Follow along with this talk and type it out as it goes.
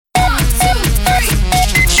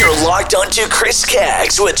locked onto Chris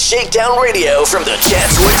Caggs with ShakeDown Radio from the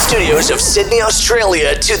Chatswood Studios of Sydney,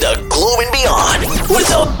 Australia to the globe and beyond with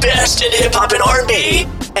the best in hip-hop and R&B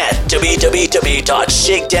at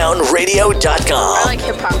www.shakedownradio.com. I like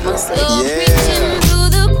hip-hop mostly. Yeah.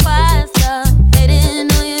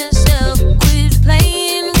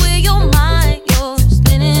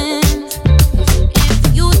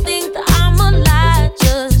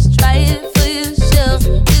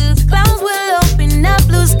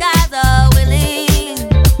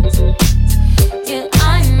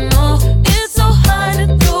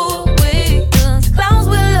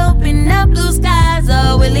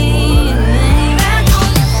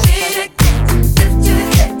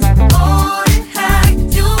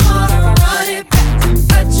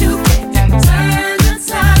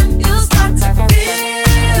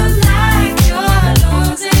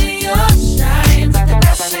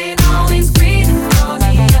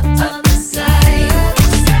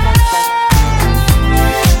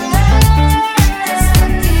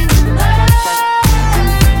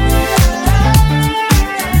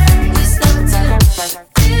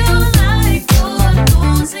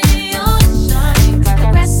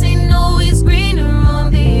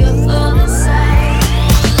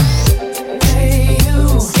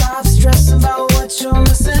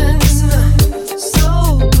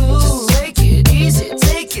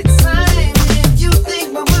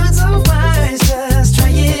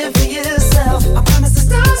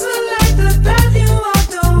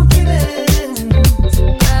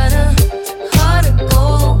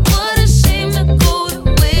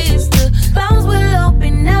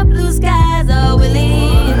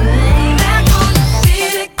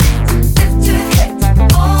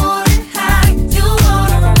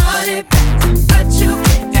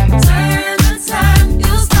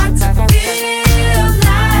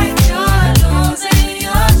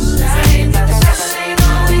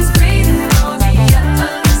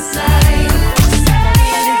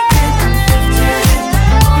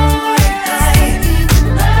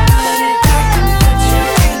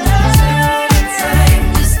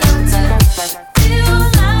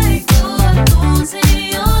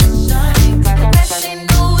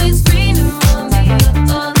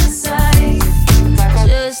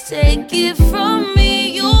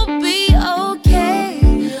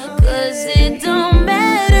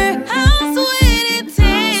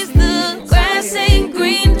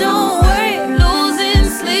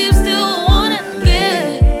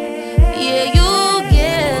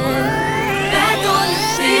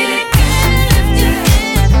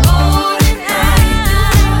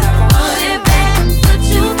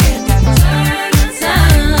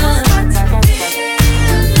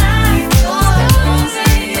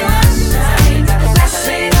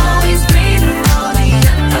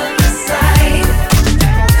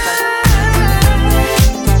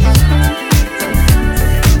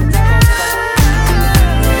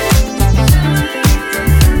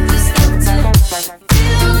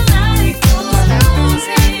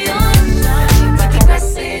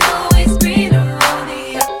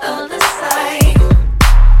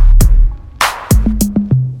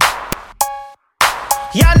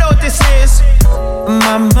 Y'all know what this is.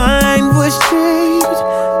 My mind was changed.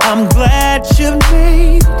 I'm glad you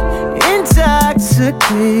made it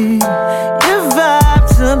intoxicated. Your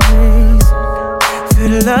vibe's amazing.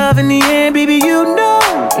 Feel the love in the air, baby, you know.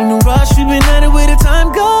 Ain't no rush, we've been at it where the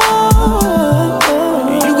time goes.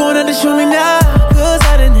 You gon' have to show me now, cause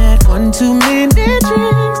I done had 1 too many drinks.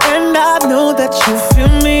 And I know that you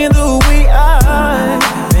feel me the way I've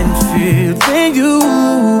been feeling you.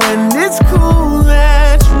 And it's cool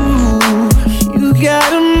that you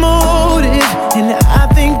got a motive, and I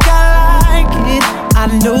think I like it. I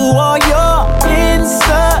know all your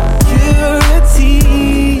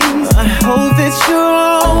insecurities. I hope that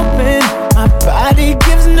you're open. My body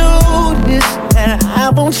gives notice that I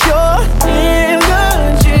want your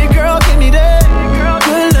energy. Girl, give me that.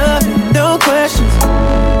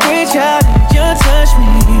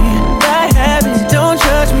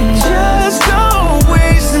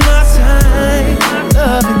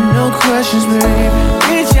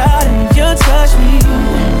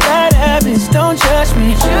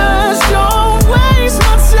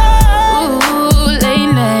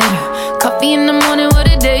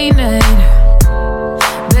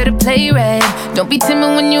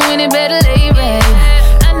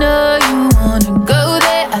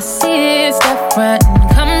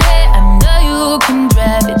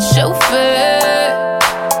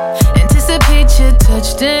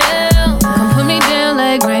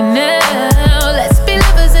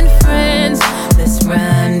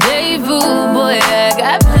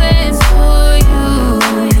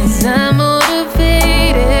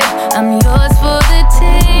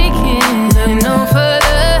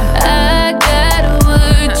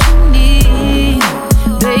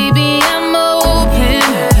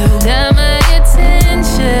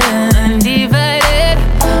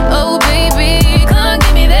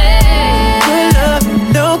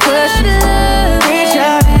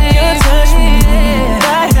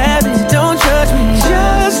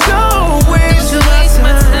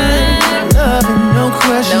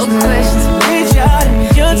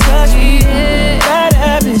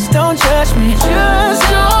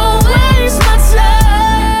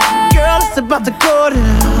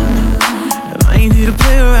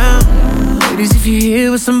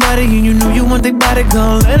 you want their body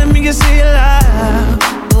gone, let me get see it loud.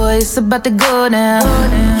 Boy, it's about to go down.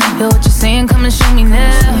 Yo, what you saying? Come and show me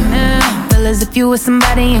now. Fellas, if you with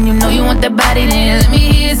somebody and you know you want that body, then let me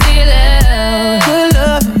hear you say it loud. Good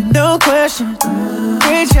love, no question.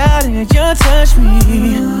 Reach out and you touch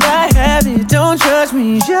me. I have it, don't trust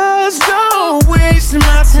me. Just don't waste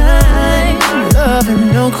my time. Love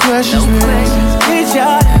and no questions, reach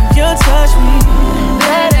out and you touch me.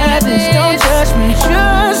 Bad habits, don't touch me.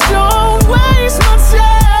 Just don't waste my time.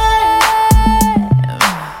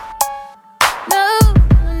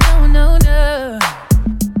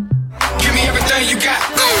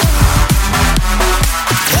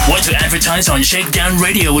 Want to advertise on Shakedown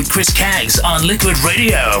Radio with Chris Caggs on Liquid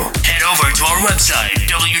Radio? Head over to our website,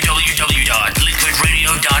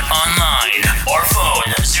 www.liquidradio.online, or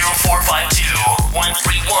phone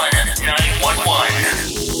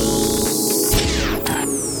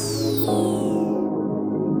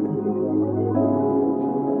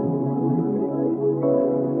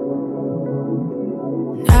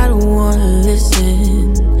I don't wanna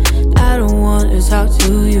listen, I don't wanna talk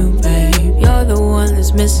to you, babe. You're the one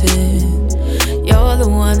that's missing, you're the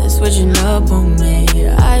one that's switching up on me.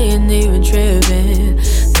 I ain't even tripping,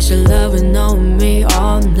 that you're loving on me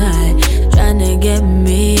all night, trying to get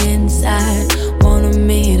me inside, wanting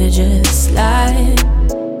me to just slide.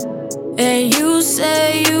 And you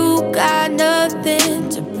say you got nothing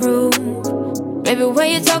to prove. Baby, when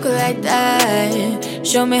you talking like that,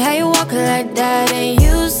 show me how you walking like that. And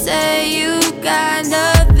you say you got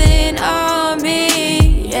nothing on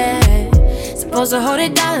me, yeah. Supposed to hold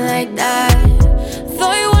it down like that.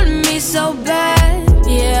 Thought you wanted me so bad,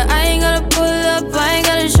 yeah. I ain't gonna pull up, I ain't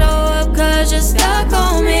gonna show up, cause you're stuck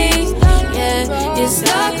on me, yeah. You're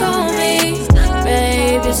stuck on me,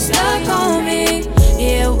 babe, you're stuck on me,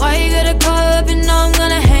 yeah. Why you gotta call up, you know I'm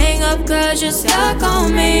gonna hang up, cause you're stuck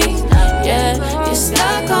on me, yeah. You're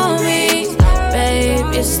stuck on me,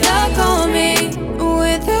 babe, you're stuck on me.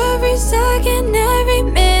 With every second, every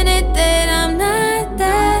minute that I'm not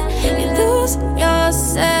there, you lose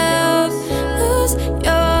yourself, lose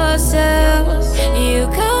yourself. You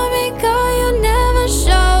come and go, you never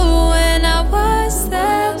show when I was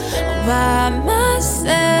there, by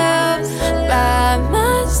myself, by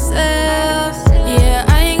myself. Yeah,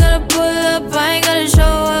 I ain't gonna pull up, I ain't gonna show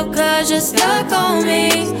up, cause you're stuck on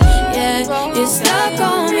me, yeah. You're stuck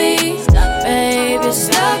on me, babe, you're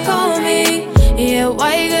stuck on me. Yeah,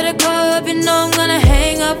 why you gotta call up, you know I'm gonna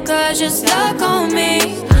hang up, cause you're stuck on me,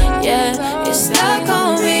 yeah. You're stuck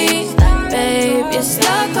on me, babe, you're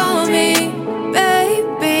stuck on me.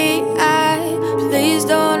 Baby, please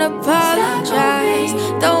don't apologize.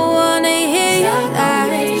 Don't wanna hear your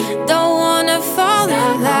lies, don't wanna fall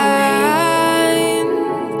in line.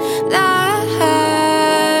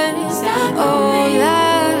 Lies, oh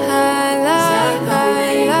lies,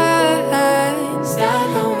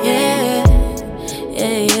 yeah,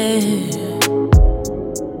 yeah, yeah.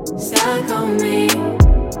 Stuck on me,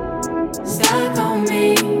 stuck on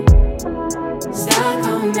me, stuck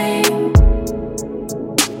on me,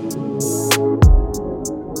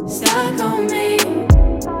 stuck on me,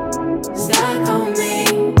 stuck on me,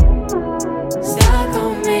 stuck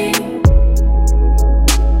on me.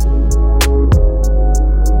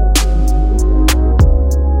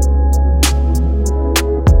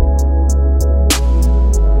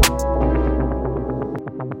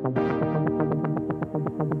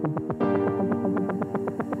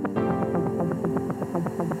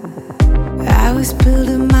 I was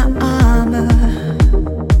building my armor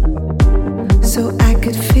so I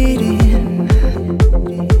could fit in.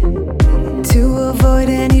 To avoid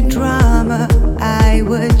any drama, I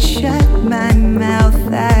would shut my mouth,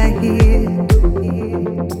 I hid.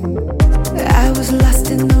 I was lost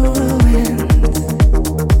in the ruins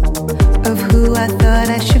of who I thought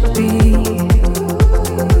I should be.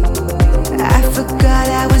 I forgot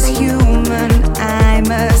I was human, I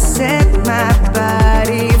must set my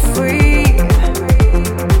body free.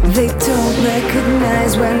 They don't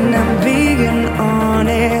recognize when I'm being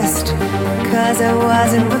honest, cause I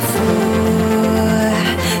wasn't before.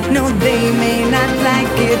 No, they may not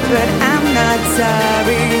like it, but I'm not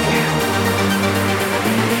sorry.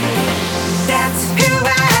 That's who I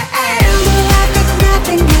am. Well, I've got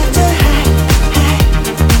nothing left to hide.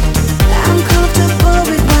 I'm comfortable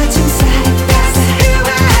with what's inside. That's who I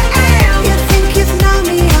am. You think you've known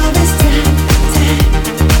me all this time,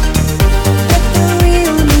 but the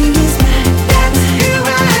real me is mine. That's who I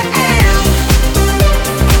am.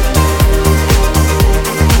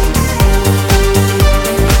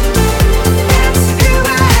 That's who I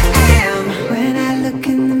am. When I look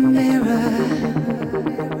in the mirror,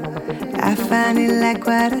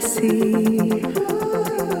 reality.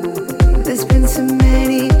 There's been so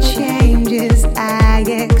many changes, I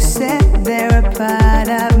accept they're a part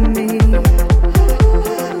of me.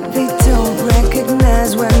 They don't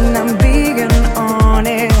recognize when I'm being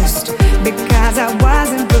honest, because I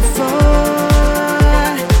wasn't before.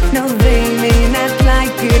 No, they may not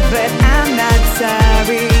like it, but I'm not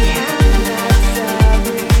sorry.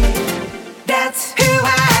 That's who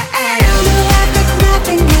I am. No, I've got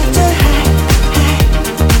nothing left to hide.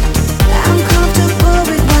 I'm comfortable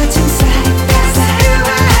with what's inside. That's who I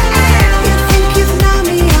am. You think you've known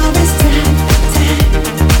me all this time.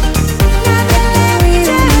 Not that the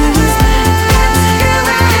real me is mine.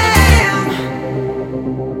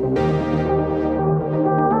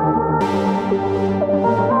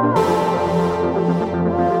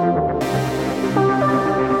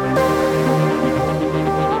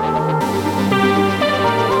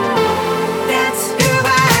 That's who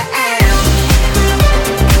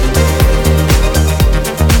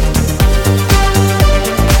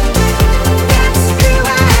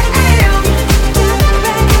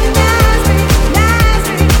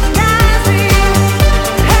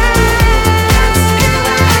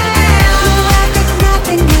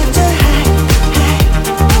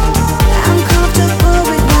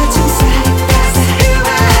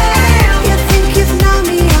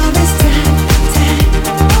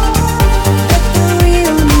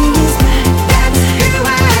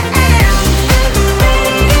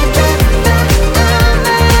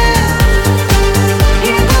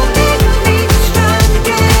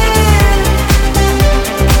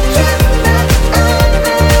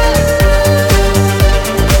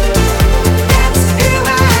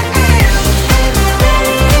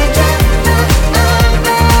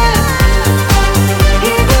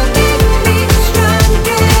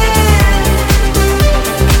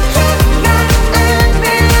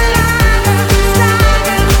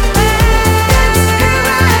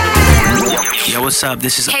What's up?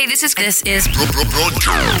 This is broadcasting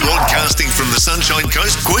from the Sunshine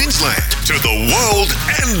Coast, Queensland, to the world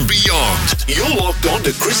and beyond. You're locked on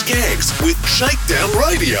to Chris Gaggs with Shakedown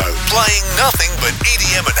Radio, playing nothing but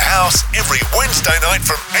EDM and house every Wednesday night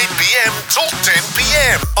from 8 p.m. till 10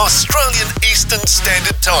 p.m. Australian Eastern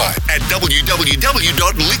Standard Time at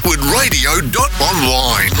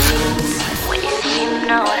www.liquidradio.online. When you see him,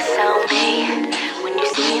 know it's on me. When you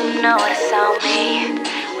see him, know it's on me.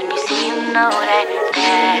 You know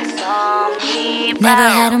that's on me. Never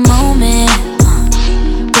had a moment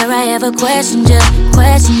where I ever questioned you.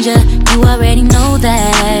 You already know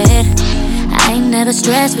that. I ain't never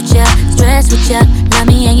stressed with you. Love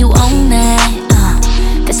me and you own that.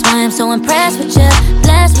 That's why I'm so impressed with you,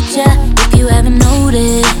 blessed with you. If you haven't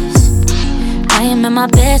noticed, I am at my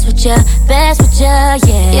best with you, yeah. Yeah,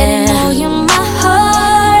 they know you're my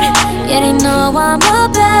heart. Yeah, they know I'm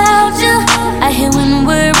about you. I hate when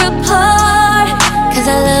we're apart, cause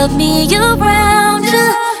I love me around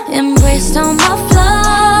you. Embraced all my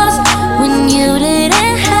flaws when you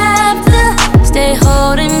didn't have to. Stay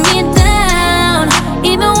holding me down,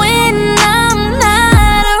 even when I'm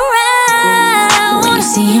not around. When you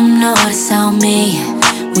see him, know it's on me.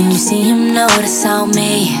 When you see him, know it's on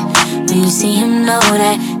me. When you see him, know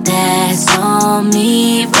that's on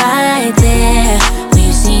me right there. When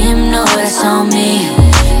you see him, know that's on me.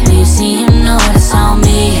 When you see him, know that's on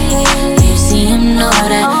me. When you see him, know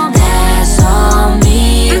that's on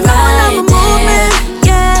me right there.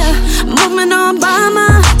 yeah, moving on by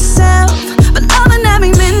myself, but loving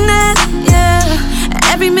every minute, yeah.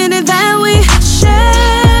 Every minute that we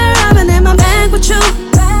share, I've been in my bag with you.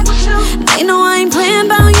 They know I ain't playing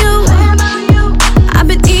about you. I've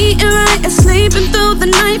been eating right and sleeping through the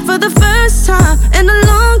night for the first time in a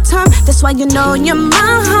long time. That's why you know you're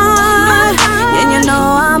my heart, and you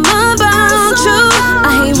know I'm about you. I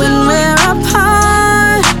hate when we're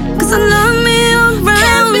apart, cause I love me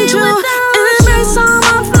around you. Embrace all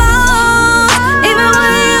my flaws, even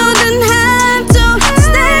when you didn't have to.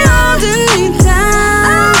 Stay holding me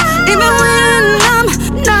down, even when I'm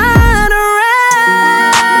not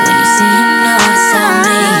around. When you see him, know it's on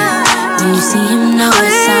me. When you see him, know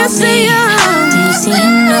it's on me. When you see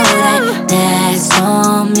him, know that's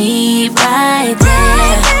on me right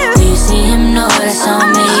there. When you see him, know that's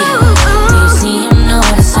on me. When you see him, know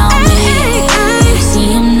that's on me. When you see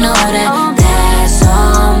him, know that's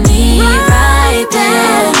on me right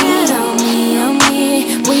there. On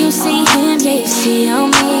me. When you see him, yeah, you see on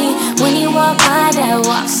me. When you walk by, that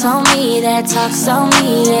walks on me, that talks on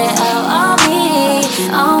me, that on me.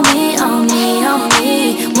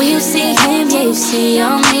 When you see him, yeah, you see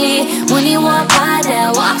on me. When you walk by,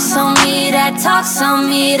 that walks on me, that talks on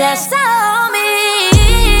me, that's on me.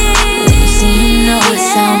 When you see him, know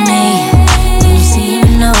it's on me. When you see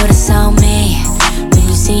him, know it's on me. When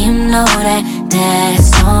you see him, know that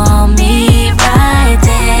that's on me right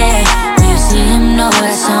there. When you see him, know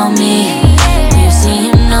it's on me. When you see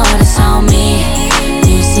him, know it's on me. When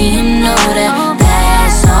you see him, know that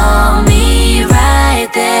that's on me right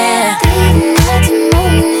there. Day and night and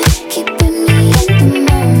morning, keeping me in the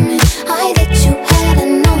moment. I that you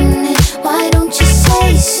hadn't known it. Why don't you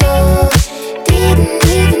say so? Didn't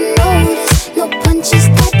even notice. No punches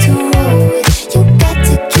got to roll with. You got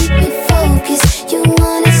to keep me focused. You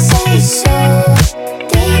wanna say so?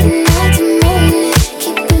 Day and night and morning,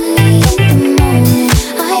 keeping me in the moment.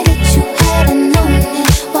 I that you hadn't known it.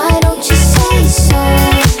 Why don't you say so?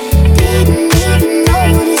 Didn't even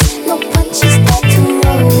notice. No punches got to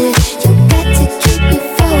roll with. You got to keep me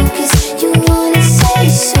focused. You wanna say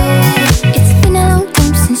so? It's been a long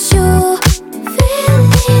time since you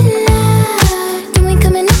feeling love. You ain't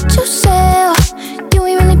coming out yourself. You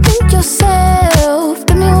ain't really been yourself.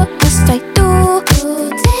 Tell me what must I do?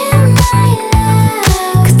 Tell my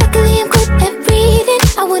love. 'Cause luckily I'm good at reading.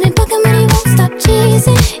 I wouldn't bug him, but he won't stop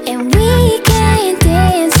cheesing. And we can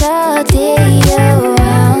dance all day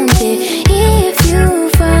around it. If you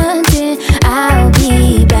frontin', I'll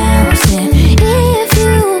be bouncing. If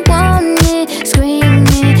you want it,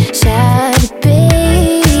 screaming, shout it,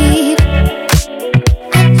 babe.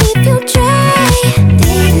 I leave you dry.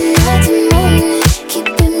 Day and night and morning,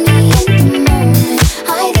 keeping me in the moment. I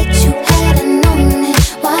that you hadn't known it.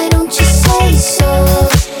 Why don't you say so?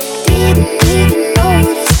 Didn't even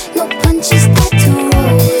notice. No punches got to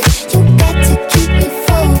roll with. You got to keep me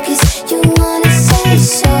focused. You wanna say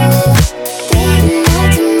so? Day and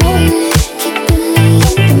night and morning, keeping me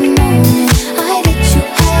in the moment. I that you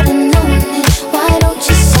hadn't known it. Why don't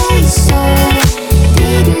you say so?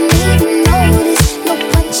 Didn't even notice. No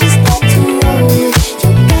punches got to roll with. You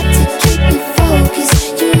got to keep me focused.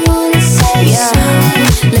 You wanna say so?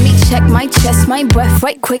 Let me check my chest, my breath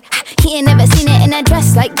right quick. He ain't never seen it in a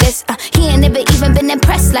dress like this. He ain't never even been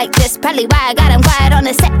impressed like this. Probably why I got him quiet on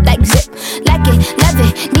the set like zip. Like it, love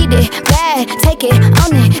it, need it, bad. Take it,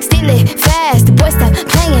 own it, steal it, fast. The boy stop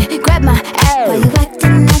playing, grab my ass. Why you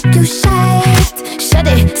acting like you shy? Shut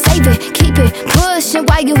it, save it, keep it pushing.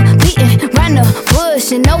 While you beating round the bush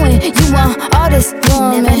and knowing you want all this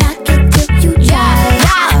woman. Never knock it till you try.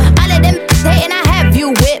 Yeah, all of them saying I have you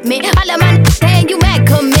with me. All of my saying you mad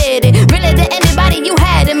committed. Really to anybody you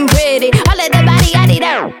had them pretty. All of the body I need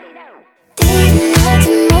out. Day and night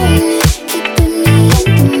and morning, keeping me in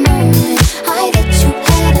the moment. I that you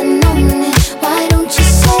hadn't known it. Why don't you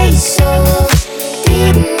say so?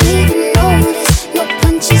 Didn't even notice. No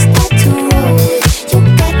punches got to roll with. You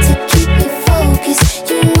got to keep me focused.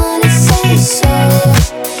 You wanna say so?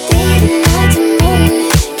 Day and night and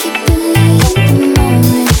morning, keeping me in the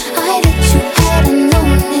moment. I that you hadn't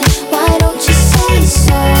known it. Why don't you say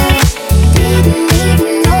so? Didn't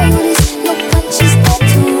even notice. No punches got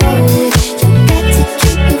to roll with. You got to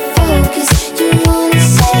keep me focused. You wanna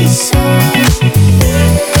say so?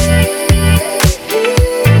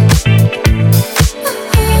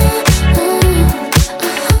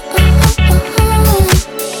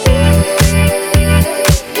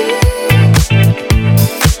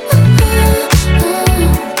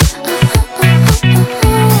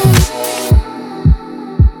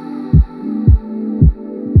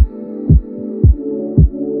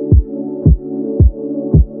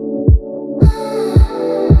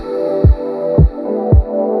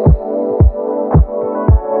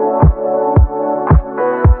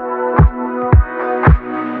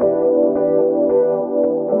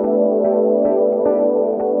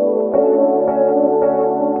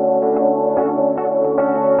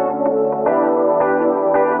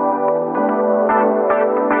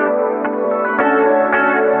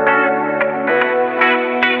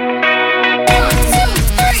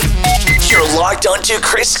 Onto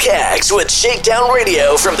Chris Caggs with ShakeDown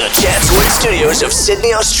Radio from the Chatswood Studios of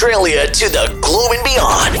Sydney, Australia to the globe and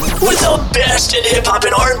beyond with the best in hip-hop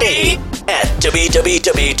and R&B at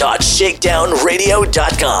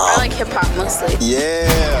www.shakedownradio.com. I like hip-hop mostly. Yeah.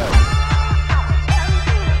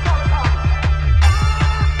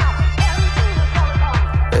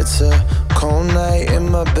 It's a cold night in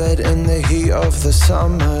my bed in the heat of the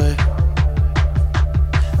summer.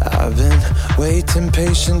 I've been waiting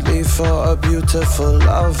patiently for a beautiful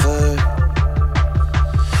lover.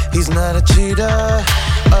 He's not a cheater,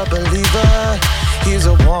 a believer. He's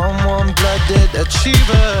a warm-blooded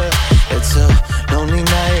achiever. It's a lonely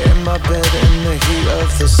night in my bed in the heat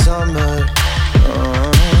of the summer.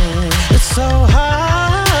 It's so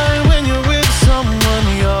hard when you're with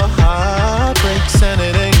someone. Your heart breaks and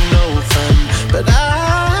it ain't no fun. But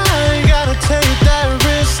I gotta tell you that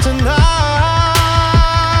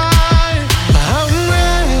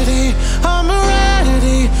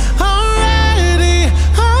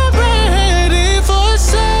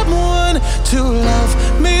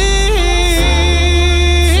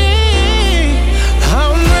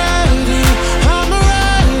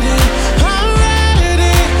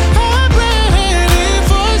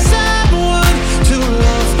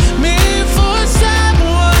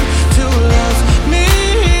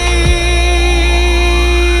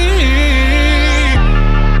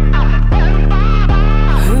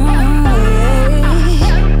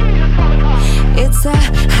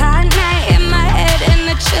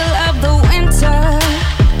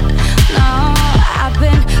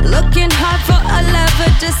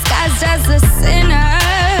lover disguised as a sinner.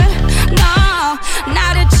 No,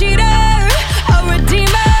 not a cheater, a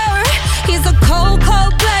redeemer. He's a cold,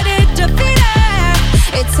 cold-blooded defeater.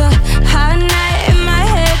 It's a hot night in my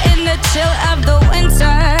head in the chill of the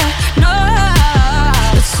winter. No,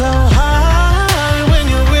 it's so hard when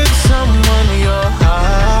you're with someone. Your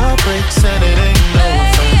heart breaks and it ain't no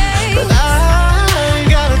fun. But I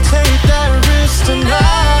gotta take that risk tonight.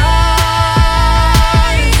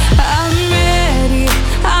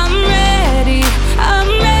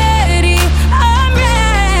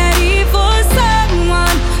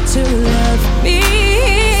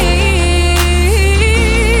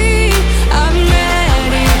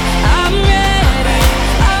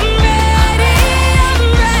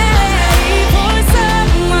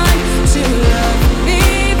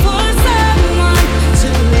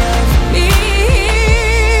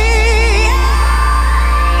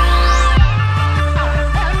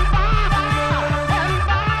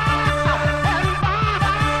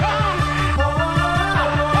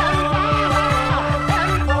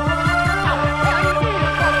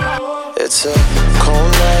 It's a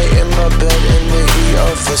cold night in my bed in the heat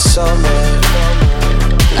of the summer.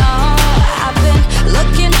 no, I've been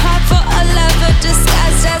looking hard for a lover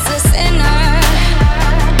disguised as a sinner.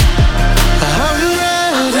 I'm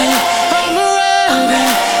ready, I'm ready,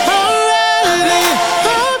 I'm ready,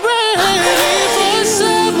 I'm ready for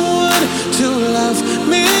someone to love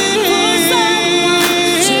me.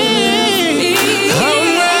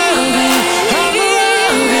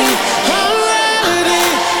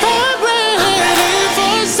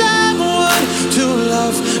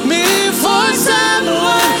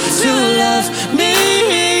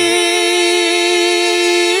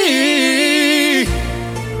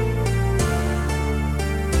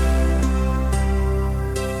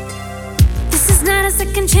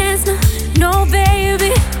 Second chance, no,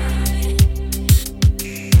 baby.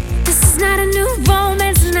 This is not a new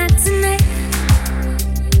romance, not tonight.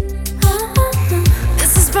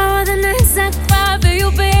 This is for the nights I cry for you,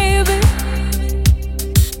 baby.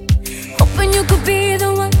 Hoping you could be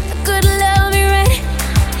the one that could love me right.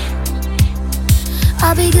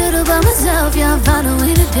 I'll be good about myself, yeah, I'll find a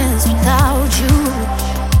way to dance without you.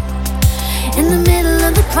 In the middle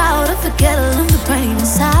of the crowd, I forget all of the pain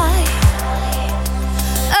inside.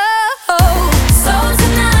 So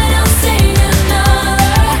tonight I'll sing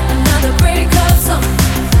another breakup song.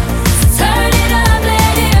 So turn it up,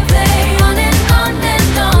 let it play on and on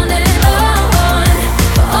and on and on.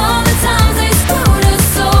 For all the times they screwed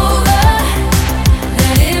us over,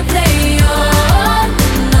 let it play on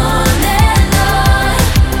and on and on.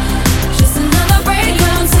 Just another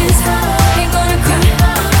breakup song. Ain't gonna cry,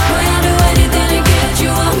 boy, I'll do anything to get you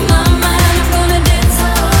off my mind. I'm gonna dance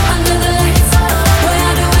under the lights, boy,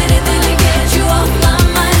 I'll do anything to get you off my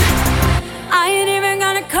mind. I ain't even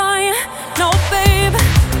gonna call you, no babe.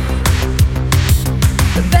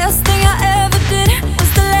 The best thing I ever did was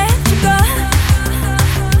to let you go.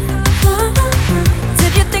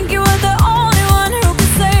 Did you think you were the only one who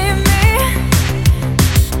could save me?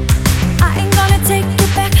 I ain't gonna take you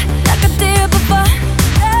back like I did before.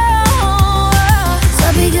 No. So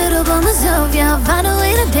I'll be good about myself, yeah, I'll find a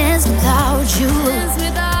way to dance without you.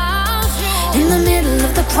 In the middle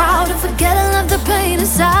of the crowd, I forget all of the pain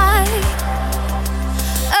inside.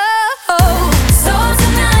 So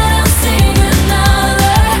tonight I'll sing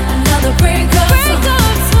another breakup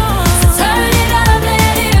song. So turn it up,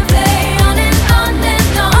 let it play on and on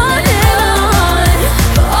and on and on.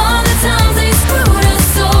 For all the times they screwed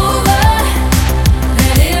us over,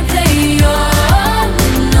 let it play on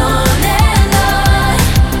and on and on.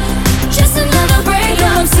 Just another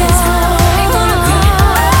breakup song. Ain't gonna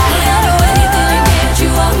cry, I'll do anything to get you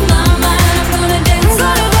off my mind. I'm gonna dance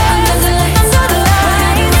under the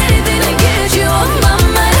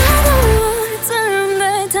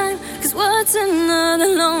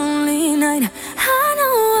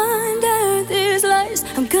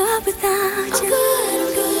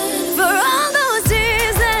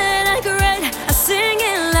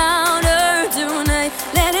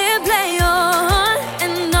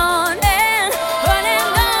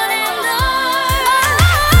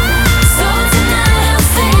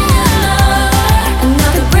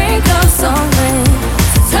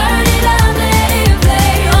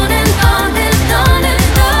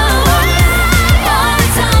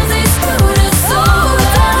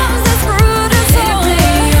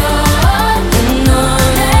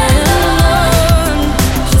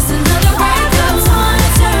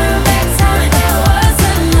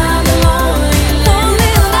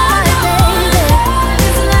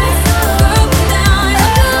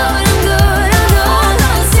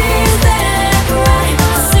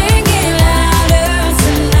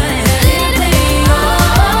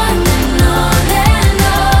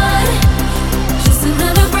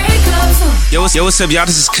house. Yo, what's up, y'all?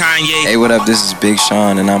 This is Kanye. Hey, what up? This is Big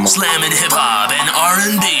Sean, and I'm Slamming hip hop and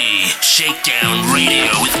R&B. Shakedown Radio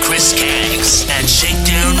with Chris Kaggs at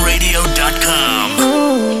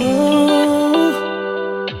ShakeDownRadio.com.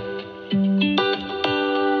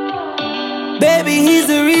 Baby, he's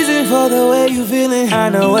the reason for the way you feeling. I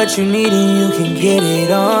know what you need and you can get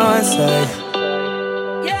it on site.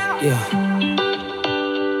 Yeah.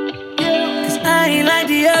 Cause I ain't like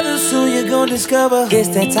the others, so you're gon' discover it's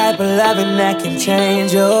that type of loving that can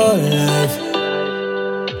change your life.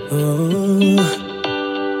 Ooh.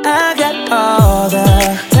 I got all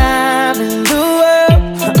the time in the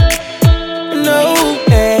world, no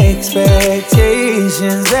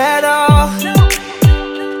expectations at all.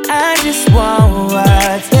 I just want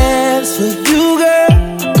what's best for you, girl.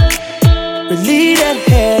 Relieve that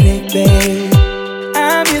headache, babe.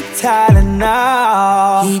 I'm your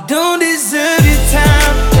Tylenol. He don't deserve your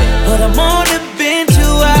time, but I'm on the bench a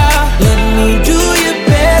while. Let me do you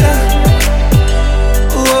better.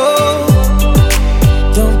 Whoa.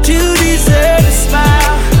 Don't you deserve a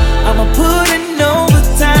smile? I'ma put in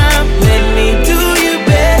overtime. Let me do you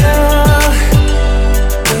better.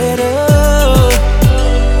 Better.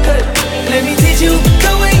 Let me teach you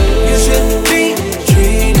the way you should be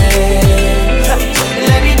treated.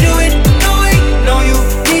 Let me do it the way you know you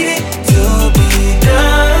need it to be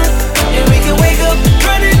done. And we can wake up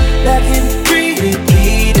running back and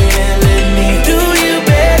repeat it. Let me do you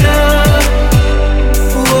better.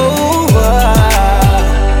 Whoa,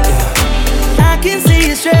 I can see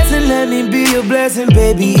you stressing. Let me be your blessing,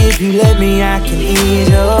 baby. If you let me, I can ease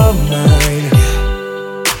your mind.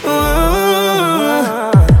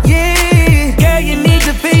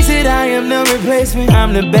 I am no replacement.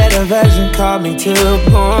 I'm the better version. Call me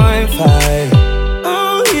 2.5.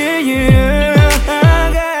 Oh yeah, yeah.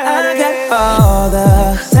 I got all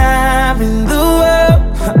the time in the world,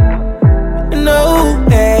 no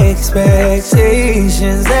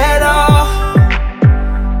expectations at all.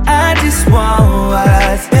 I just want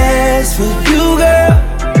what's best for you, girl.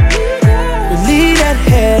 Relieve that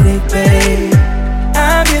headache, babe.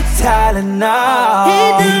 I'm your Tylenol.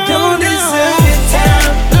 You don't deserve your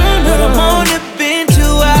time, but I'm on the bench a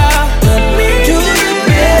while. Let me do you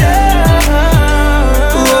better.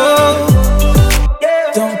 Whoa.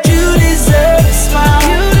 Don't you deserve a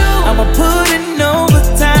smile? I'ma put in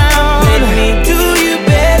overtime. Let me do you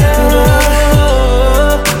better.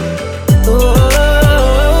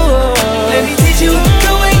 Let me teach you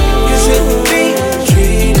the way you should be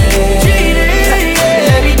treated.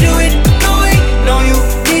 Let me do it the way you know you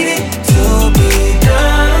need it to be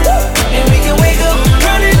done. And we can wake up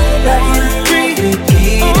running like it's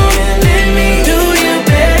repeat. Let me do you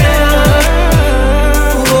better.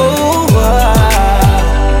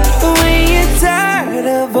 When you're tired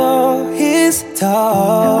of all his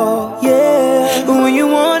talk, yeah. When you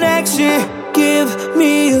want action, give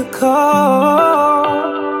me a call.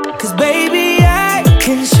 Cause baby, I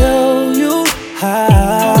can show you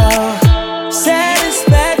how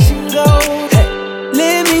satisfaction goes. Hey,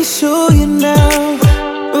 let me show you now.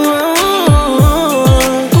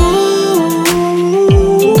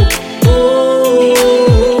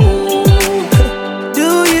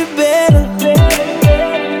 Do you better?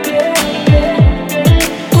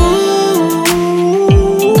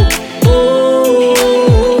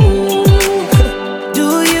 Do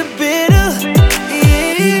you better?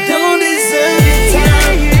 You don't deserve your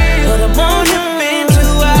time, but I'm on the bench a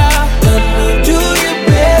while. Let me do you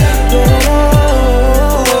better.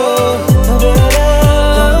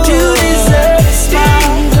 Don't you deserve a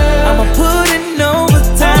smile? I'ma put in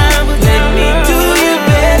overtime. Let me do you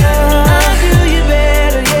better. I'll do you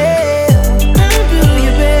better, yeah. I'll do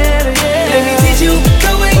you better, yeah. Let me teach you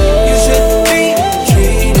the way you should be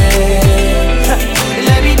treated.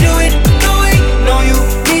 Let me do it the way you know you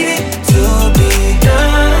need it to be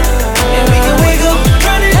done. And we can wake up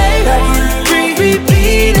running like it's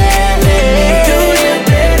repeat. Let me do you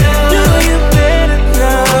better. Do you better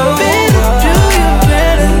now. Better do you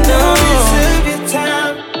better now. You deserve your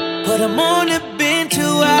time, but I'm on the bench a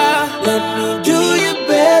while. Let me do you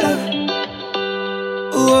better.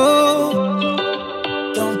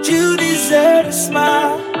 Whoa. Don't you deserve a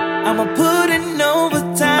smile? I'ma put in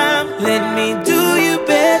overtime. Let me do you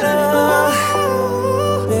better.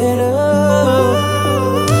 Better.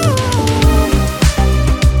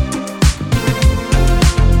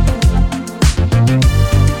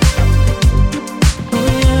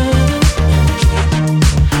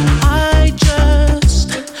 I just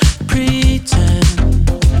pretend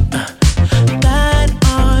that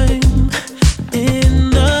I'm in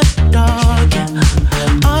the dark.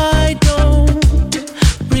 I don't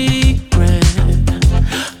regret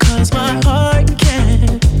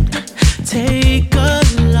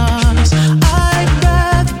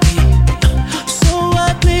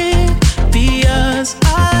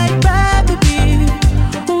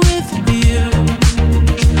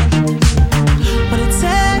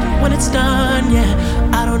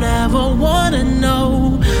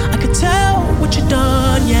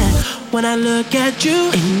when I look at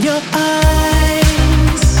you. In your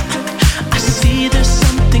eyes, I see there's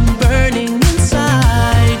something burning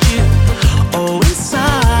inside you. Oh,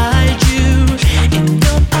 inside you. In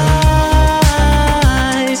your eyes,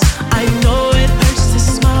 I know it hurts to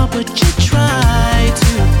smile, but you try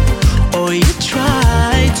to. Oh, you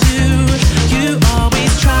try to. You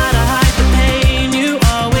always try to hide the pain. You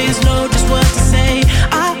always know just what to say.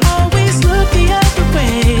 I always look the other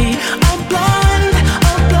way. I'm blind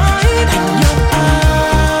in your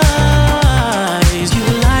eyes. You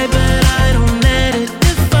lie, but I don't let it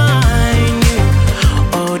define you.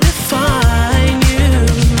 Oh, define you.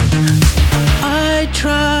 I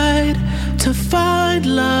tried to find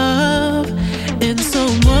love in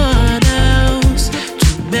someone else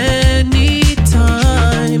too many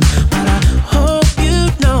times, but I hope you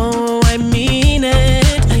know I mean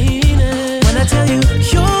it. When I tell you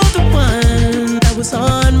you're the one that was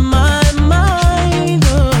on my mind.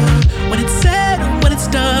 Oh, when it's said, when it's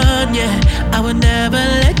done, yeah, I would never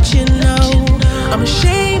let you know. I'm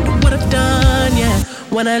ashamed of what I've done, yeah.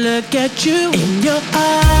 When I look at you in your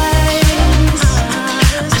eyes,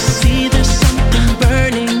 I see there's something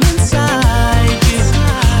burning inside you.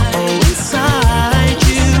 Oh, inside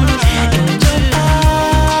you. In your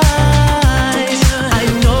eyes, I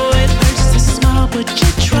know it hurts to smile, but you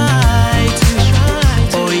try to.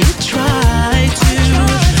 Oh, you try to.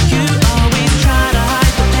 You always try to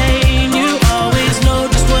hide the pain. You always know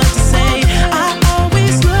just what to say. I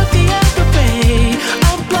always look the other way.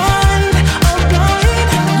 I'm blind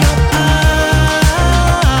in your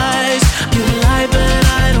eyes. You lie, but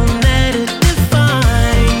I don't let it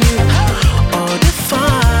define you. Oh,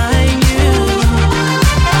 define you.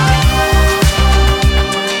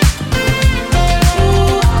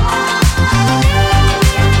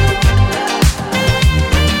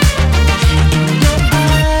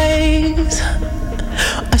 Eyes,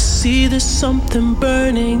 I see there's something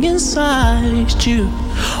burning inside you.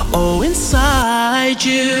 Oh, inside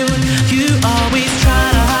you. You always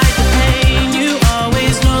try to hide the pain. You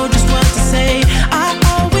always know just what to say. I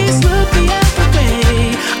always look the other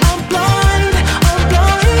way. I'm blind in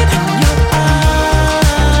your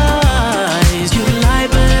eyes. You lie,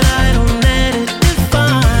 but I don't let it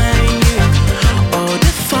define you. Oh,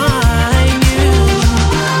 define you.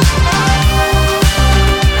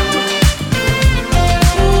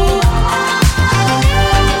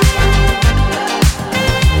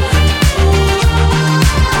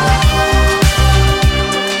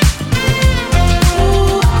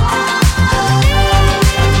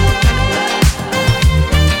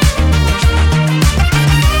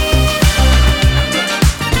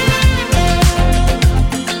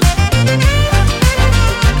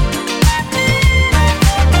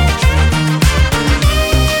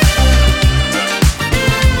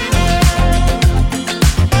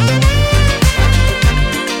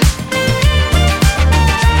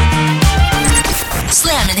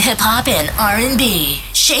 Slamming hip-hop and R&B.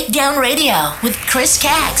 Shakedown Radio with Chris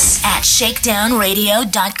Cax at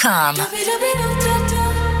ShakeDownRadio.com.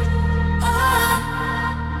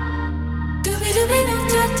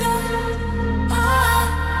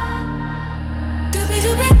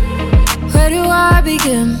 Where do I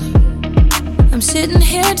begin? I'm sitting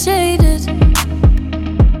here jaded.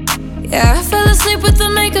 Yeah, I fell asleep with the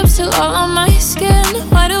makeup still all on my skin.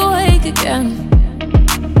 Wide awake again.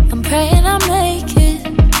 I'm praying I make it.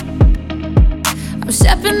 I'm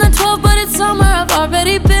stepping the 12, but it's summer, I've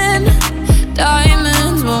already been.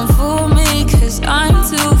 Diamonds won't fool me, cause I'm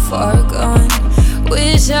too far gone.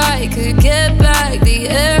 Wish I could get back the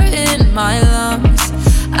air in my lungs.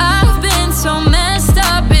 I've been so messed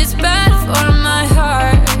up, it's bad for my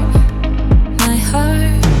heart. My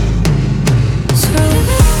heart. So,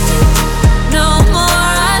 no more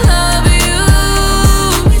I love you.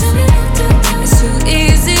 It's too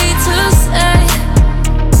easy to say.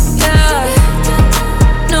 Yeah.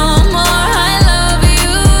 No more I love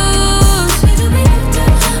you.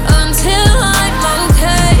 Until I'm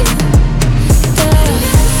okay.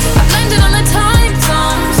 Yeah. I blamed it on the time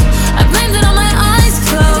zones. I blamed it on my eyes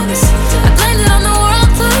closed. I blamed it on the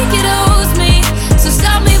world like it owes me. So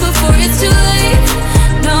stop me before it's too late.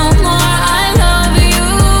 No more I love you.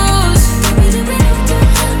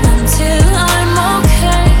 Until I'm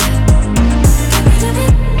okay.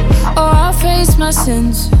 Oh, I'll face my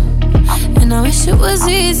sins, and I wish it was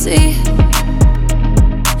easy.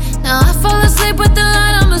 Now I fall asleep with the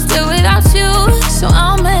light, I'ma still without you. So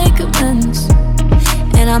I'll make amends,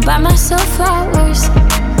 and I'll buy myself flowers.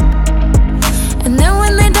 And then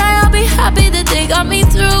when they die, I'll be happy that they got me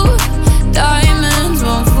through. Diamonds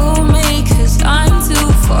won't fool me, cause I'm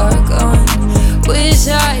too far gone. Wish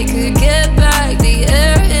I could get back the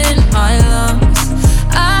air in my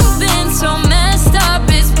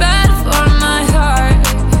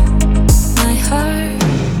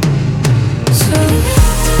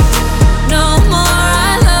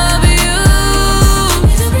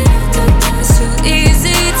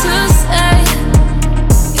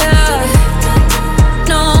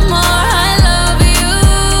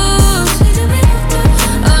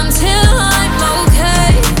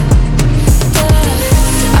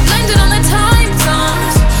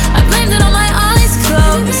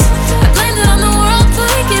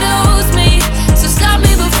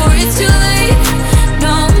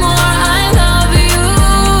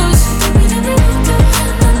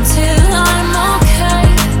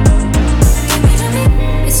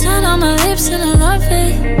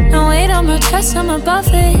it. No weight on my chest, I'm above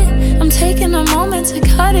it. I'm taking a moment to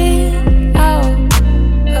cut it out.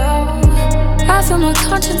 I feel my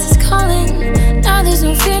conscience is calling. Now there's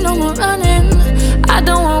no fear, no more running. I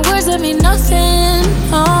don't want words that mean nothing.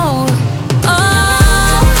 Oh,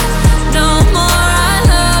 oh, no more I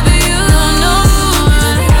love you. No more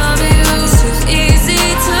I love you. It's too easy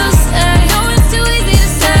to say. No, it's too easy to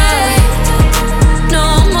say. No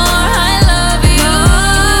more I love you.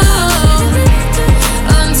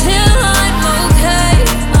 Until I'm okay.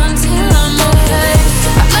 Until I'm okay.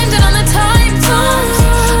 I blamed it on the time zones.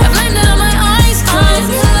 I blamed it on my eyes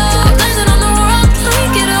closed. I blamed it on the world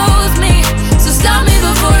like it owes me. So stop me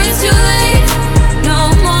before it's too late. No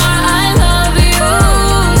more I love you.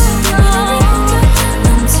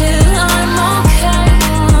 Until I'm okay.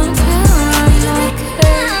 Until I'm okay.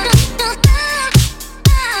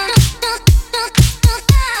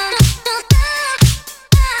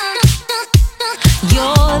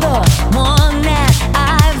 You're the one that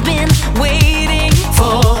I've been waiting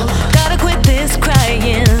for. Gotta quit this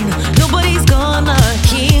crying. Nobody's gonna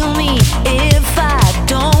heal me if I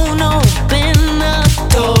don't open the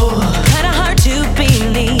door. Kinda hard to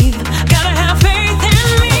believe. Gotta have faith in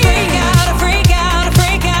me. Freak out, I freak out, I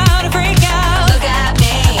freak out, I freak out. Look at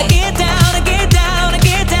me. I get down, I get down, I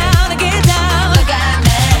get down, I get down. Look at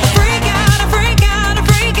me. I freak out, I freak out, I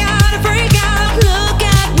freak out, I freak out. Look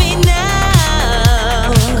at me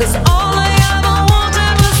now. 'Cause all I ever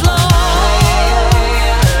wanted was love.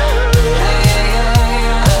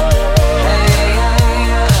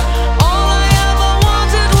 All I ever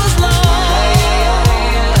wanted was love.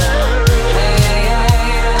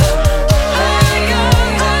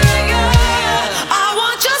 I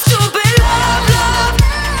want just to be loved, love.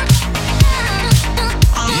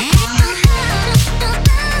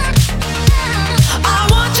 I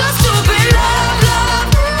want just to be loved, love.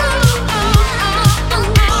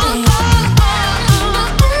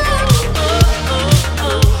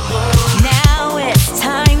 Now it's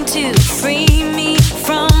time to free me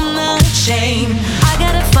from the shame. I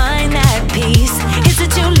gotta find that peace. Is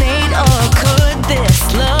it too late or could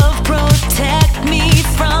this love protect me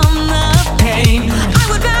from the pain? I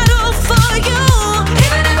would battle for you,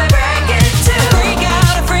 even if I break it too. Freak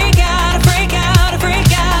out, I freak out, I freak out, I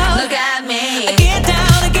freak out. Look at me. I get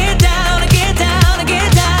down, I get down, I get down, I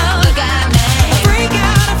get down. Look at me. I freak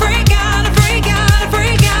out, I freak out, I freak out, I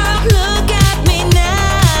freak out. Look at me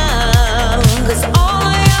now. 'Cause all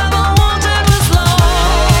I ever wanted was love.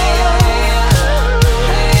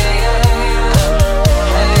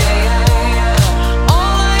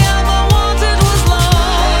 All I ever wanted was love.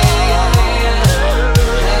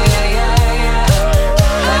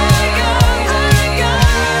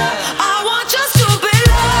 I want just to be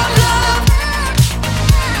loved, love.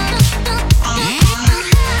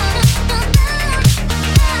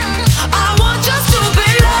 I want just to be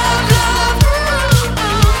loved, love.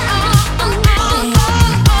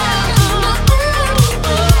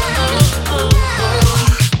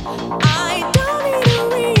 I don't need a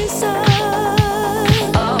reason.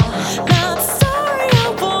 Not sorry, I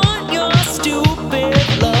want your stupid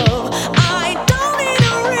love. I don't need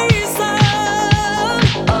a reason.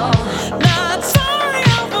 Not sorry,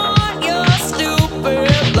 I want your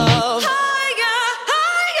stupid love. Higher,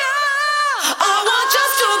 higher. I want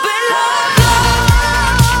just to be loved,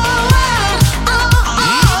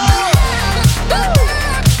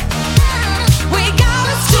 We got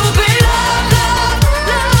us to be loved,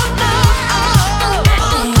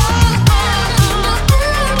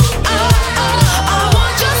 I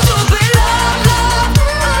want just to be loved,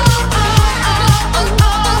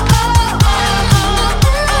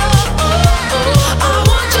 I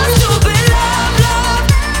want just to be loved,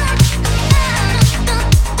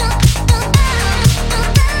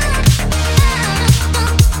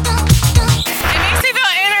 It makes me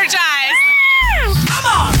feel energized.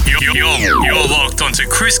 You're locked onto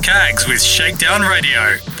Chris Caggs with ShakeDown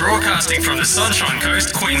Radio, broadcasting from the Sunshine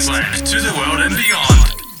Coast, Queensland, to the world and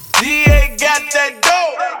beyond. DA got that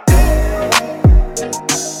dope.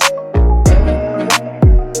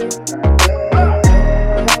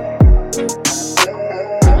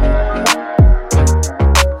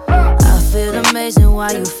 I feel amazing,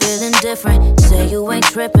 why you feeling different? Say you ain't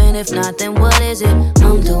tripping, if not then what is it?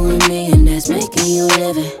 I'm doing me and that's making you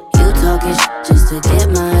live it. You talking just to get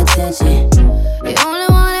my attention. You only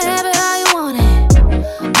wanna have it how you want it.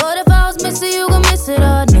 But if I was missing, you gon' miss it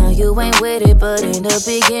all. Now you ain't with it, but in the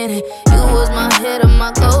beginning you was my hit and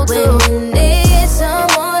my go-to. When you need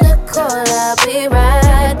someone to call, I'll be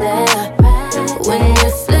right there. When you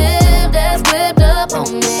flip that script up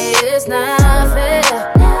on me, it's not fair.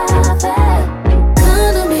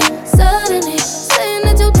 Come to me suddenly, say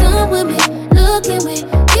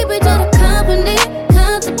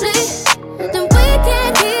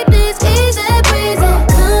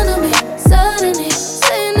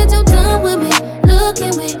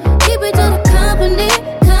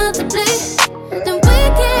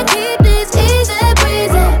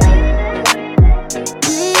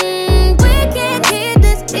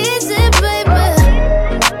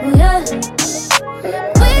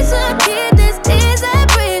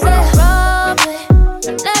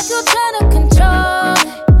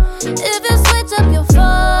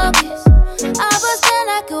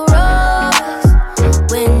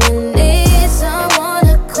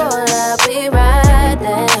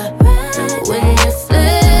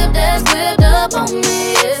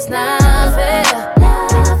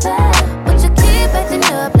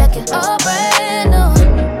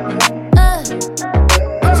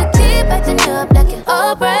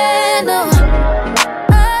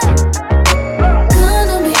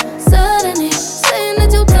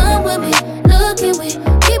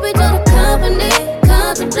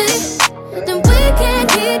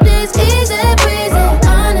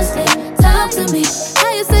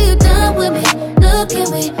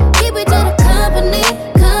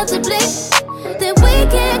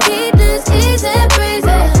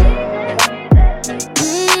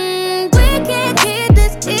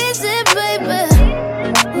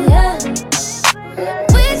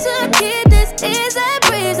easy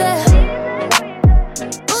breezy.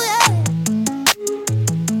 Ooh, yeah.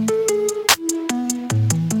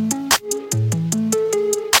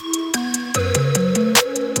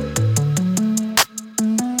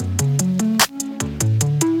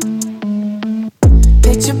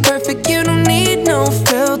 Picture perfect, you don't need no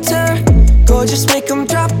filter. Gorgeous, make them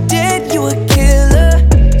drop dead, you a killer.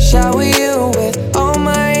 Shower you with all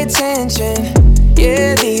my attention.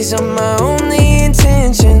 Yeah, these are my only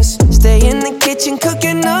intentions. Stay in the kitchen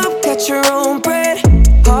cooking up, got your own bread.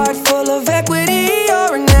 Heart full of equity,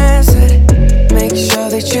 you're an asset. Make sure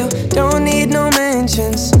that you don't need no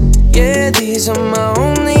mentions. Yeah, these are my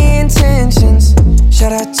only intentions.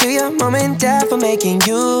 Shout out to your mom and dad for making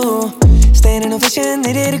you. Standing ovation,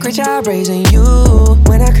 they did a great job raising you.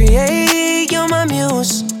 When I create, you're my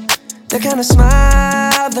muse. The kind of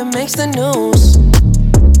smile that makes the news.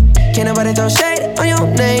 Can't nobody throw shade on your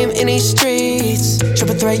name in these streets.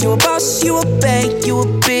 Triple threat, you a boss, you a bank, you a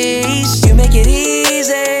beast. You make it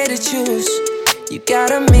easy to choose. You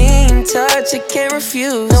got a mean touch, I can't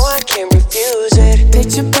refuse. No, I can't refuse it.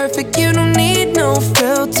 Picture perfect, you don't need no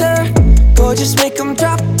filter. Gorgeous, make them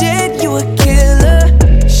drop dead, you a killer.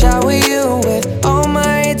 Shower you with all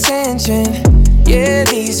my attention. Yeah,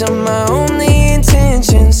 these are my only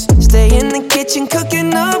intentions. Stay in the kitchen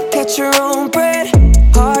cooking up, got your own bread.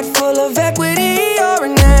 Heart full of equity, you're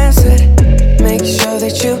an asset. Make sure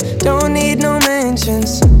that you don't need no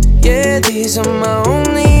mentions. Yeah, these are my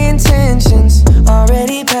only intentions.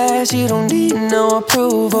 Already passed, you don't need no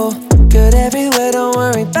approval. Good everywhere, don't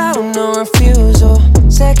worry about no refusal.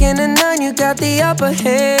 Second to none, you got the upper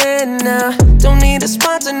hand now. Don't need a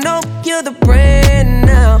sponsor, no, you're the brand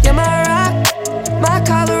now. You're my rock, my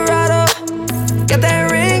Colorado. Got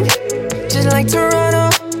that ring, just like Toronto.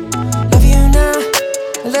 Love you now,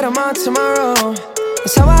 a little more tomorrow.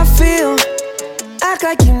 That's how I feel. Act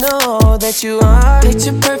like you know that you are.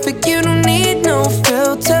 Picture perfect, you don't need no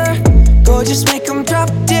filter. Gorgeous, make them drop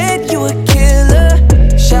dead, you a killer.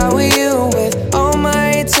 Shower you with all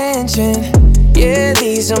my attention. Yeah,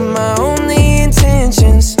 these are my only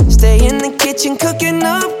intentions. Stay in the kitchen cooking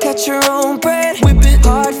up, got your own bread. Whip it.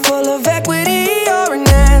 Heart full of equity, you're an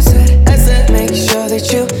asset. Make sure that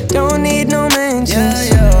you don't need no mentions.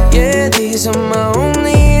 Yeah, these are my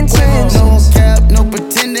only intentions. No cap, no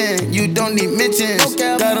pretending, you don't need mentions.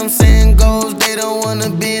 Got them saying goals, they don't wanna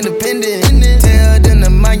be independent. Tell them to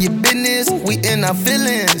mind your business, we in our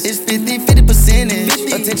feelings. It's 50% percentage.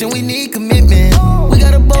 Attention, we need commitment. We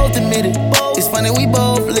gotta both admit it. It's funny, we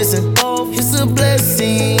both listen. It's a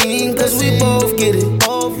blessing, cause we both get it.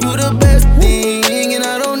 You the best thing, and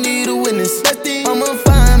I don't need a witness. I'ma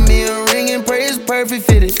find me a ring and pray it's perfect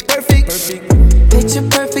fitted. Perfect. Picture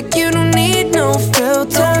perfect, you don't need no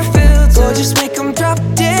filter. Gorgeous, make them drop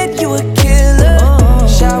dead, you a killer.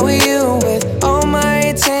 Shower you with all my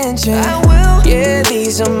attention. I will. Yeah,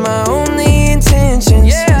 these are my only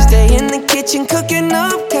intentions. Stay in the kitchen cooking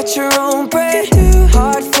up, got your own bread.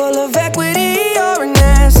 Heart full of equity, you're an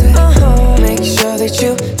asset. Make sure that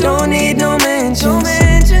you don't need no mentions.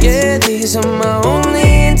 Yeah, these are my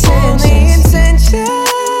only intentions.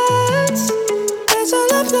 That's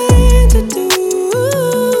all I plan to do.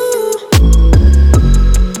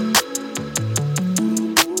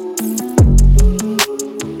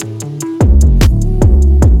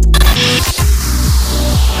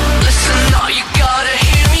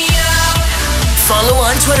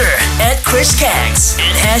 Twitter @Chris Cags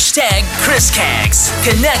and #ChrisCags.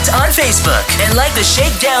 Connect on Facebook and like the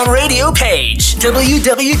ShakeDown Radio page.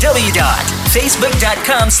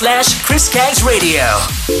 www.facebook.com/ChrisCagsRadio.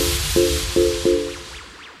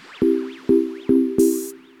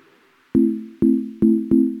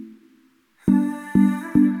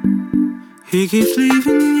 He keeps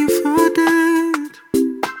leaving you for dead.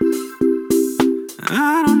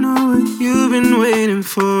 I don't know what you've been waiting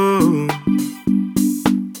for.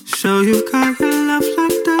 So you've got your love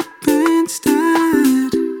locked up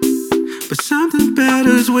instead, but something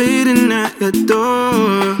better's waiting at your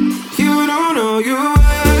door. You don't know your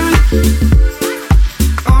worth,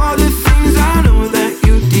 all the things I know that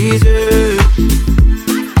you deserve.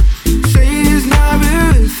 Say it's not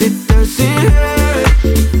real if it doesn't hurt.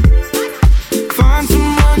 Find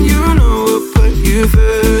someone you know will put you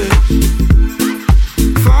first.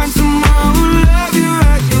 Find someone who love you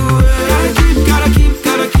at your word. Gotta keep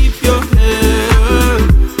your head up.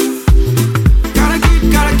 Gotta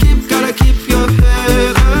keep your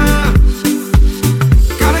head up.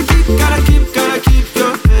 Gotta keep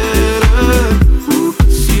your head up. Who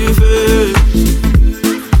puts you first?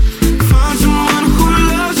 Find someone who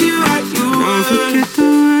loves you at your word. Don't forget the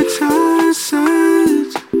words I said.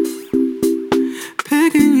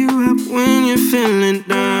 Picking you up when you're feeling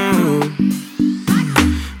down.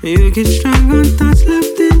 You get strung on thoughts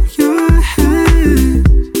left in your head.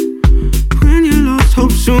 When you lost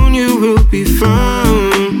hope, soon you will be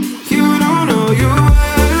found. You don't know your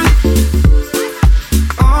worth.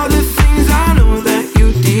 All the things I know that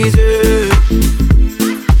you deserve.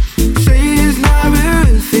 Say it's not real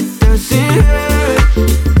if it doesn't hurt.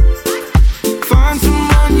 Find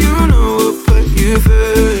someone you know will put you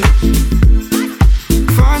first.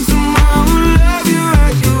 Find someone who love you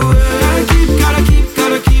at your word. Gotta keep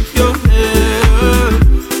your head up.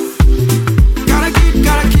 Gotta keep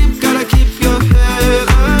your head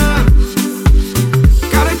up.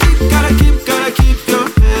 Gotta keep your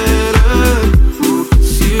head up. Who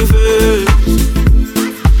puts you first?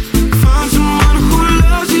 Find someone who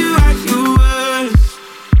loves you at your worst.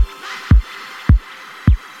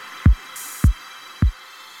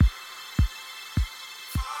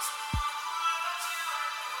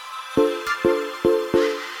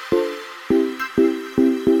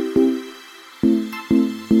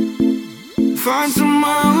 Find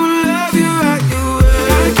someone who love you at your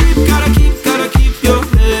word. Gotta keep your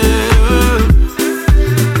head up.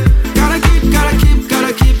 Gotta keep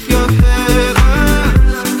your head up.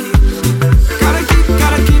 Gotta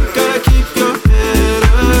keep your head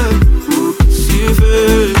up. Who puts you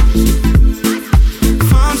first?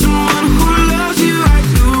 Find someone who loves you at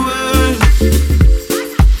your word.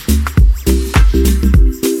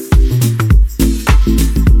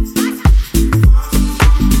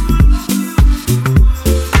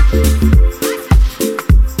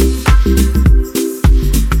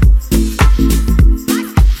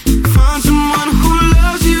 Find someone who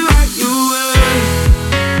loves you at your word.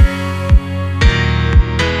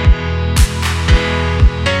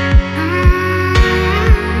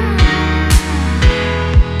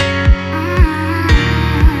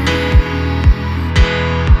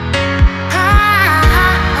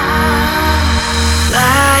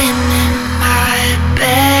 Lying in my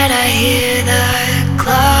bed, I hear the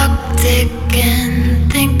clock ticking.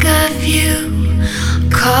 Think of you,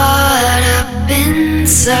 caught up in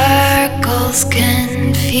circles.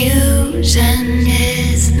 Confusion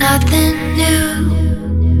is nothing new.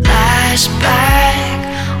 Flashback,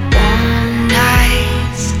 warm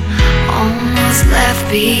nights, almost left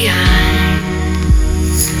behind.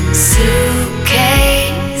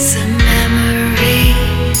 Suitcase of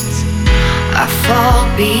memories, I fall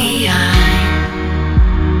behind.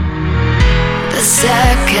 The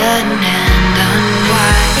second-hand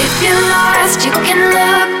unwind. If you're lost, you can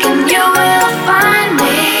look and you will find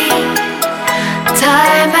me.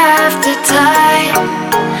 Time after time.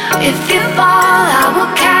 If you fall, I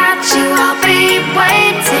will catch you. I'll be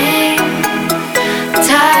waiting.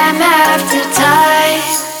 Time after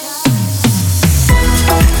time.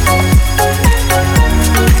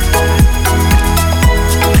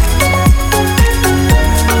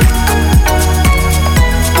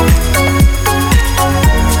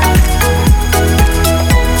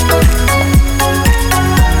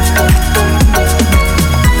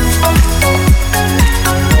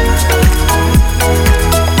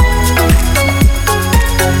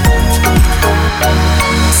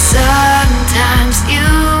 Sometimes you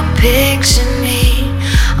picture me,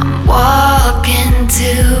 I'm walking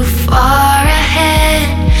too far ahead.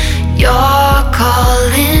 You're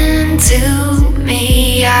calling to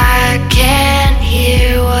me, I can't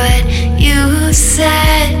hear what you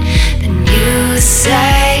said. Then you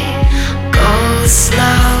say, go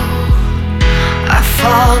slow, I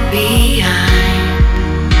fall behind.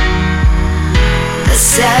 The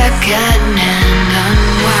second-hand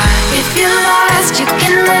unwind. If you're lost, you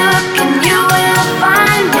can look and you will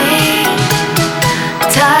find me.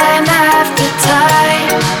 Time after time.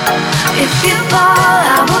 If you fall,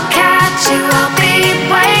 I will catch you. I'll be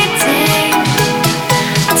waiting.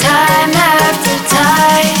 Time after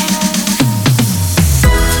time.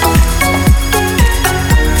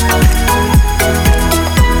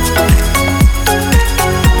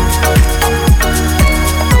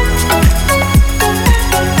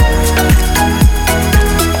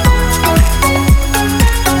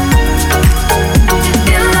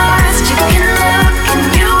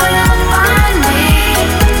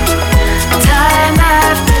 Time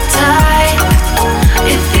after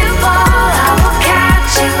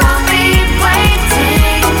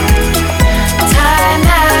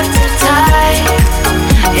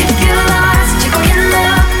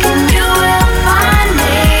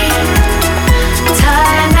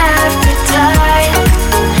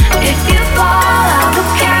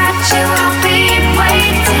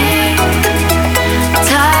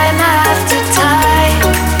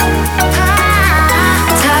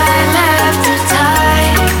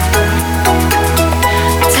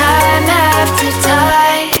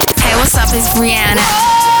is Rihanna.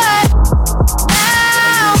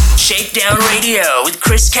 Shakedown Radio with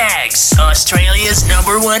Chris Caggs, Australia's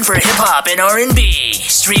 #1 for hip-hop and R&B.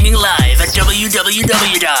 Streaming live at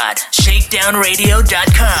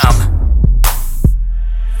www.shakedownradio.com.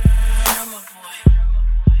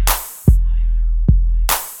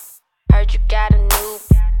 Heard you got a new,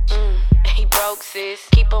 he broke sis.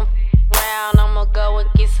 Keep him around, I'ma go and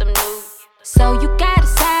get some new. So you got a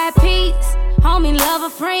side piece, homie, love a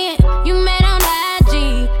friend. You met on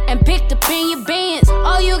IG and picked up in your Benz.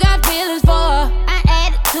 Oh, you got feelings for her, I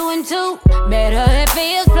added 2 and 2. Met her at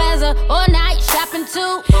Fields Plaza, or night shopping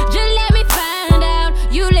too. Just let me find out,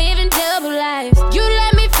 you living double lives. You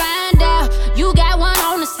let me find out, you got one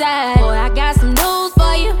on the side. Boy, I got some news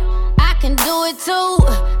for you, I can do it too.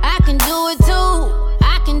 I can do it too,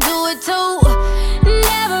 I can do it too.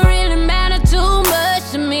 Never really mattered too much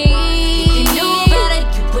to me.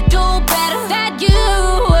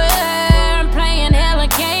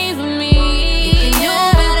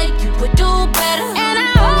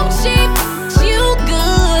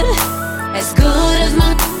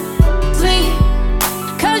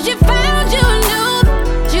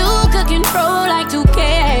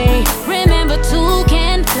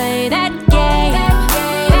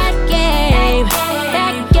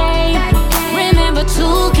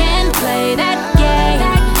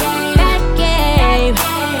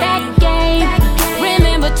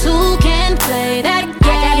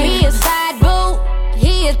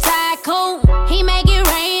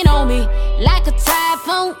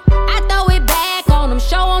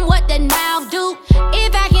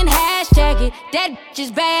 That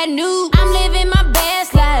just bad news. I'm living my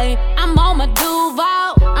best life. I'm on my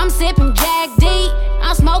Duval. I'm sipping Jack D.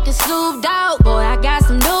 I'm smoking Snoop Dogg. Boy, I got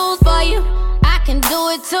some news for you. I can do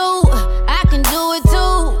it too. I can do it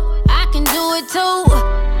too. I can do it too.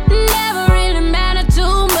 Never really mattered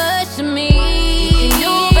too much to me. You can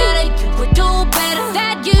do better. You would do better.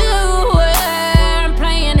 That you were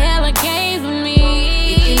playing hella games with me.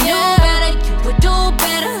 You can do better. You would do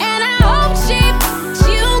better. And I hope she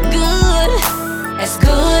you good. As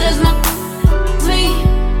good as my me.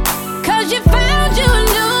 Cause you found you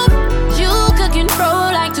new. You could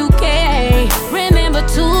control like 2K. Remember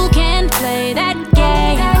 2 can play that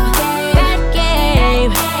game. That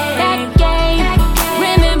game. That game.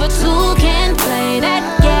 Remember 2 can play that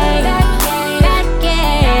game. That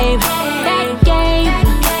game. That game.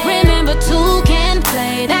 Remember 2 can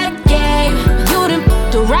play that game. You done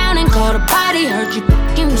f***ed around and caught a body. Heard you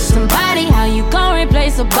f***ing with somebody. How you gon'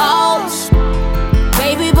 replace a boss?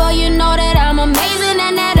 Baby boy, you know that I'm amazing.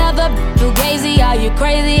 And that other fugazi, are you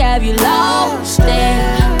crazy? Have you lost it?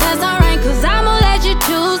 That's alright, cause I'ma let you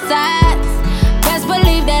choose sides. Best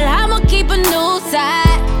believe that I'ma keep a new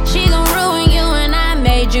side. She gon' ruin you and I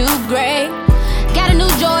made you great. Got a new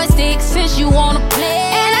joystick since you wanna play.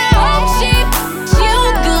 And I hope she you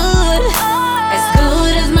good. As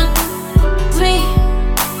good as my me.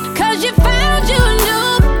 Cause you found you new.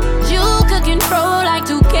 You could control like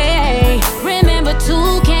 2K. Remember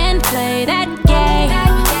 2 can play that game.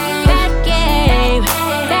 That game.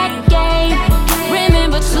 That game.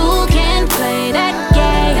 Remember 2 can play that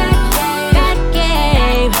game. That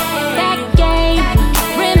game. That game.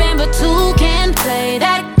 Remember 2 can play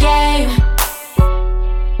that game.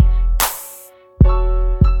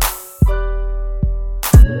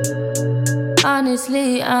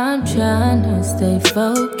 Honestly, I'm trying to stay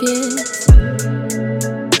focused.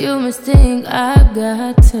 You must think I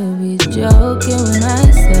got to be joking when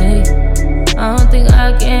I say I don't think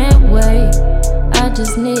I can wait. I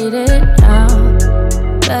just need it now.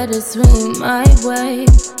 Let it swing my way.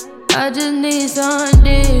 I just need some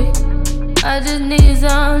dick. I just need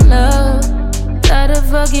some love. Tired of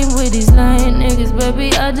fucking with these lying niggas,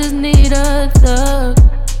 baby. I just need a thug.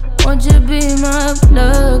 Won't you be my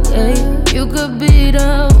plug, ayy? You could be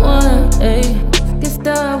the one, ayy. Get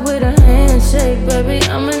started with a handshake, baby.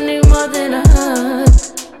 I'ma need more than a hug.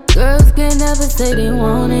 Girls can't never say they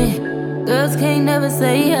want it. Girls can't never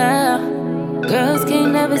say yeah. Girls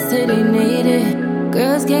can't never say they need it.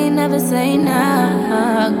 Girls can't never say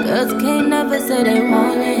nah. Girls can't never say they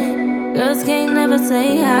want it. Girls can't never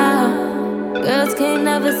say how. Girls can't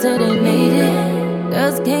never say they need it.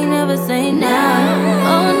 Girls can't never say nah.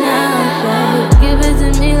 Oh nah, baby. Give it to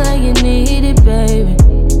me like you need it, baby.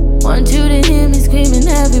 Want you to hear me screaming,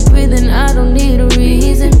 heavy breathing. I don't need a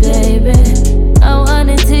reason, baby. I want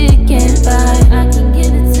it till you can't fight. I can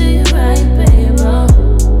give it to you right, baby.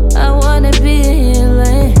 I wanna be in your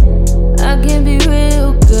lane. I can be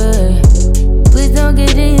real good. Please don't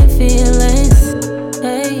get in your feelings.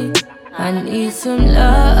 Hey, I need some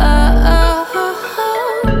love.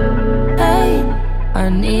 Hey, I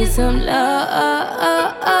need some love.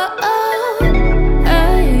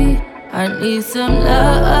 need some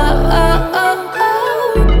love,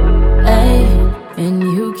 ay, and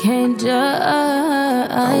you can't judge.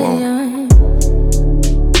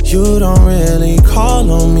 You don't really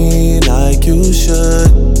call on me like you should.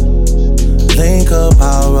 Link up,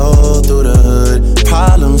 I'll roll through the hood.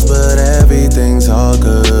 Problems, but everything's all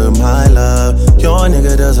good, my love. Your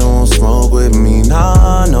nigga doesn't want smoke with me,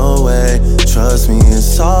 nah, no way. Trust me,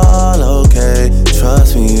 it's all okay.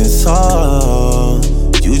 Trust me, it's all.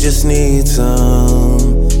 You just need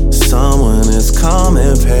someone that's calm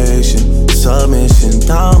and patient. Submission,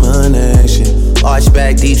 domination. Arch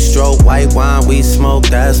back, deep stroke, white wine, we smoke.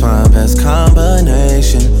 That's my best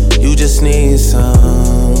combination. You just need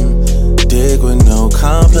some dick with no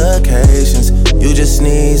complications. You just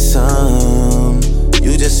need some.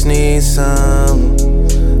 You just need some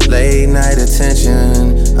late night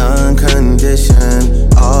attention,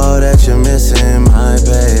 unconditioned. All that you're missing, my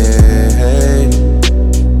babe.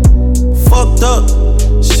 Fucked up,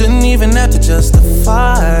 shouldn't even have to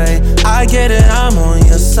justify. I get it, I'm on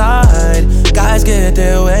your side. Guys get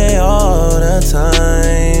their way all the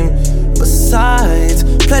time. Besides,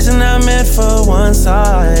 pleasure not meant for one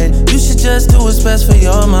side. You should just do what's best for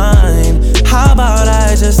your mind. How about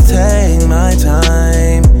I just take my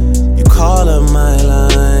time? You call up my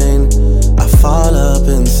line, I fall up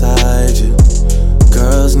inside you.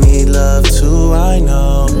 Girls need love too, I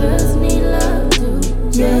know. Girls need love too,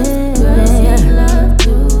 yeah. Girls need love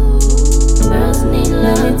too. Girls need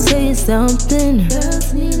love. Let me tell you something.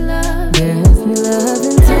 Girls need love. Girls need love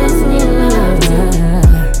and girls need love.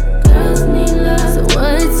 Girls need love. So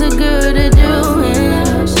what's a girl to do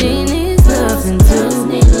when she needs love and girls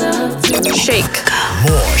need love too? Shake.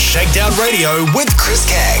 More Shakedown Radio with Chris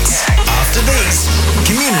Caggs. After these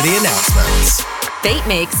community announcements. Beat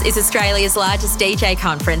Mix is Australia's largest DJ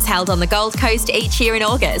conference held on the Gold Coast each year in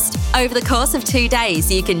August. Over the course of 2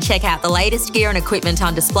 days, you can check out the latest gear and equipment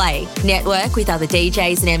on display, network with other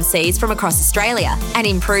DJs and MCs from across Australia, and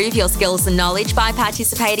improve your skills and knowledge by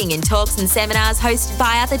participating in talks and seminars hosted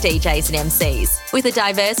by other DJs and MCs. With a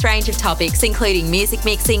diverse range of topics including music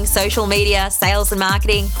mixing, social media, sales and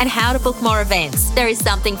marketing, and how to book more events, there is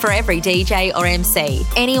something for every DJ or MC.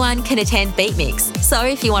 Anyone can attend Beat Mix, so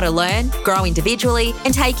if you want to learn, grow individually,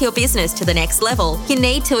 and take your business to the next level, you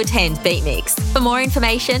need to attend Beat Mix. For more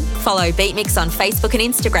information, follow Beat Mix on Facebook and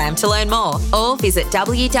Instagram to learn more, or visit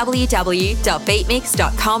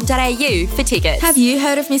www.beatmix.com.au for tickets. Have you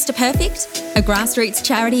heard of Mr. Perfect, a grassroots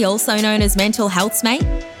charity also known as Mental Health's Mate?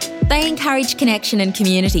 They encourage connection and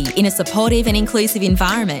community in a supportive and inclusive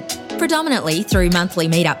environment, predominantly through monthly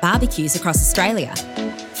meet-up barbecues across Australia.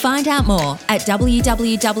 Find out more at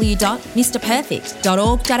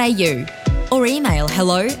www.mrperfect.org.au or email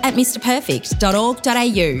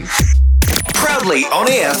hello@mrperfect.org.au. Proudly on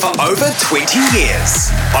air for over 20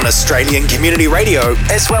 years. On Australian Community Radio,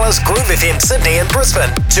 as well as Groove FM Sydney and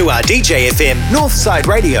Brisbane, 2RDJ FM, Northside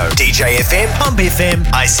Radio, DJ FM, Pump FM,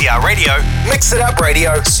 ICR Radio, Mix It Up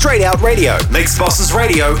Radio, Straight Out Radio, Mix Bosses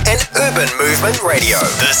Radio, and Urban Movement Radio.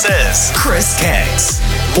 This is Chris Caggs.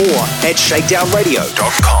 More at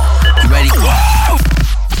shakedownradio.com. You ready?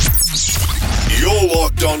 You're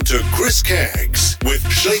locked on to Chris Caggs with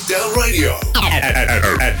Shakedown Radio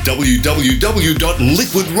at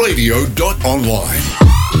www.liquidradio.online.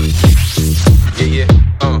 Yeah.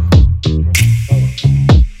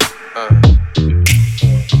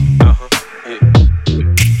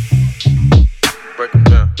 Break 'em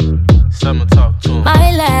down. Someone talk to him.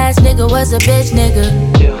 My last nigga was a bitch nigga.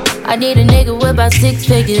 I need a nigga with about 6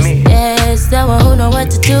 figures. Yeah, someone who know what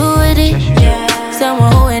to do with it.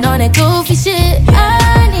 Someone who ain't on that goofy shit.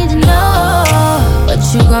 I need to know what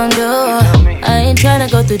you gon' do. I ain't tryna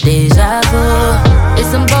go through deja vu. It's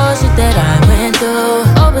some bullshit that I went through.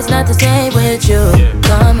 Hope it's not the same with you.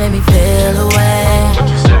 Come make me feel away.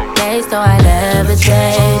 Days though I never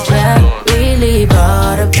change. Yeah, relieve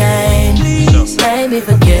all the pain. Make me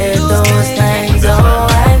forget those things. Oh,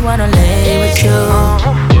 I wanna lay with you.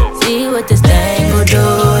 See what this thing will do.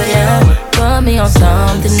 Yeah, put me on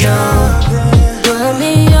something new. Put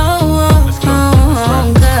me on, cause I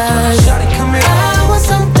want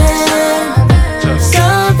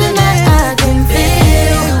something that I can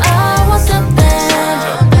feel. I want something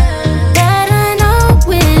that I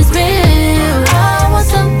know is real. I want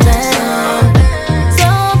something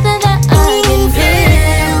that I can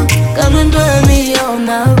feel. Come and put me on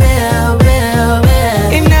the real.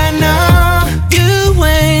 And I know you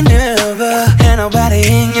ain't never had nobody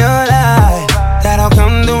in your life that'll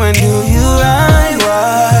come through and do you right.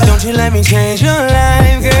 Don't you let me change your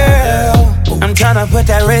life, girl. I'm tryna put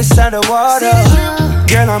that wrist underwater.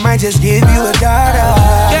 Girl, I might just give you a daughter.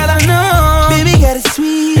 Girl, I know baby got it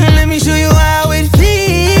sweet. And let me show you how it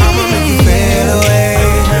feels. I'ma make you fade away.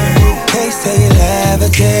 Taste till you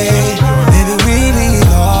levitate. Baby, relieve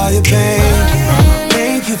all your pain.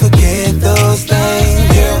 Make you forget those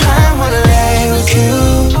things. Girl, I wanna lay with you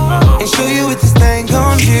and show you what this thing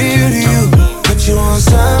gon' do to you. Put you on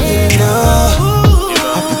something new. I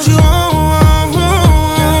put you on.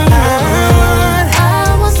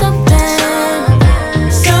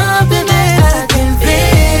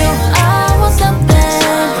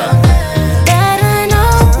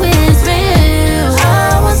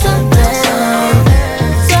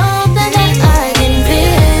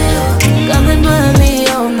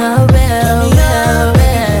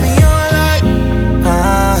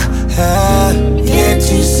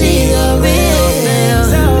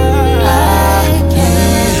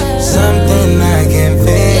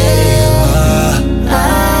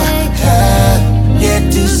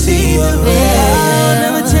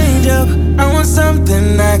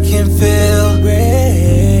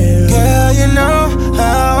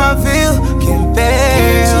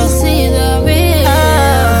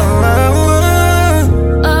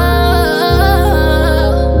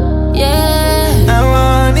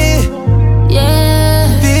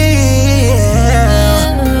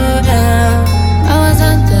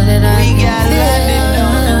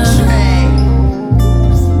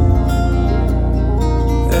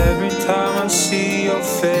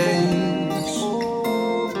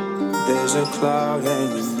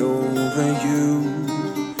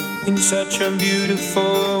 Such a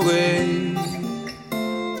beautiful way.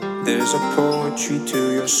 There's a poetry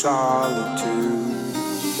to your solitude.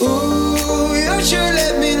 Ooh, you should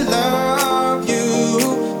let me love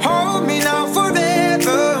you. Hold me now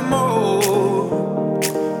forevermore.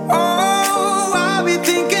 Oh, I'll be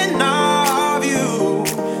thinking of you.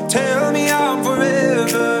 Tell me I'm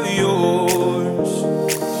forever yours.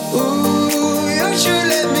 Ooh, you should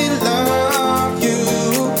let me love you.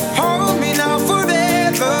 Hold me now forevermore.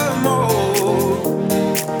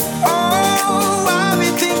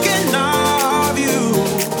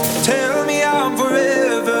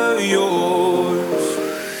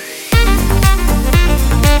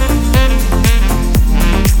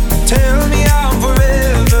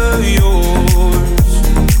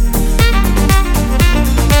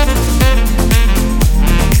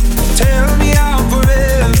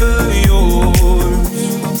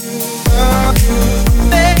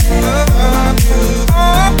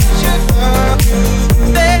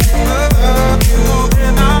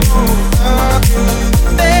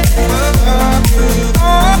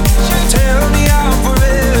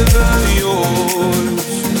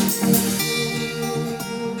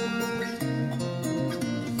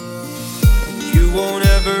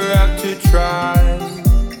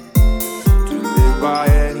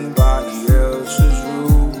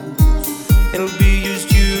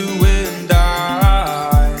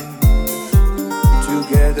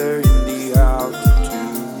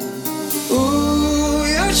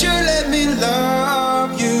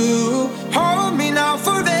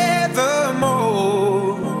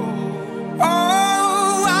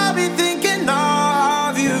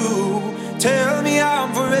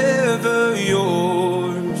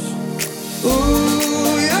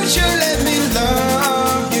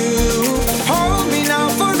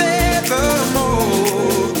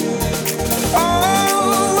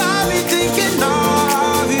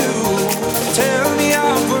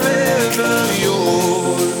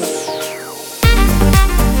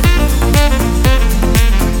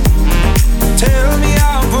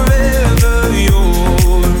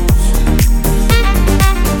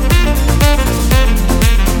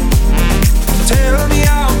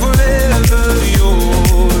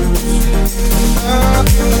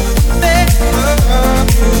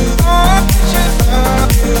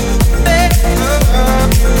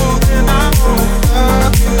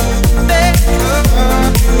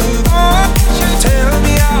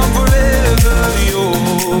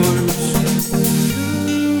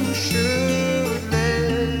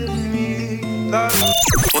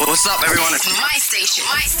 What's up, everyone? It's my station.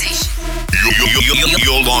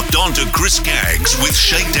 You're locked on to Chris Caggs with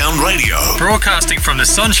ShakeDown Radio. Broadcasting from the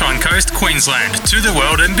Sunshine Coast, Queensland, to the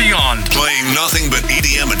world and beyond. Playing nothing but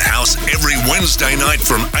EDM and house every Wednesday night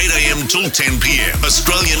from 8 a.m. till 10 p.m.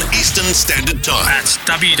 Australian Eastern Standard Time. At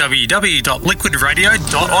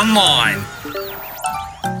www.liquidradio.online.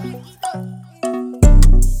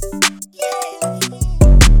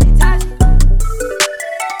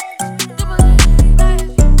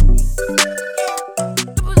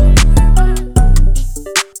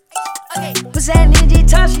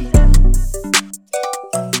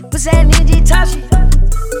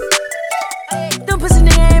 Them pussy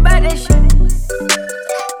nigga ain't about that shit.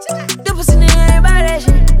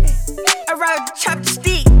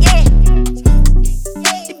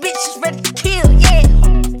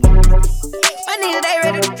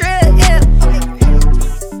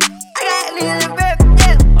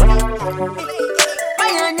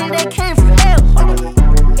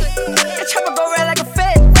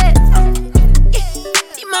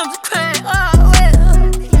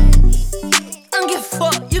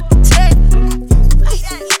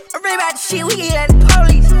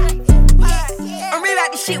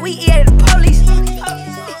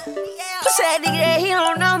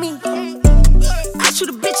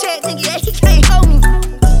 bitch ass nigga, yeah, he can't hold me. I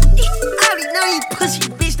already know you pussy,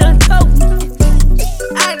 bitch done told me.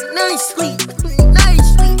 I already know you sweet, know you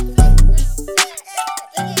sweet.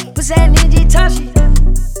 Pussy ass nigga, Tashi.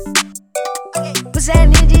 Pussy ass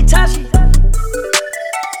nigga, Tashi.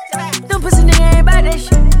 Them pussy nigga ain't about that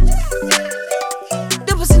shit.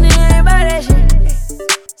 Them pussy nigga ain't about that shit.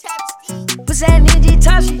 Pussy ass nigga,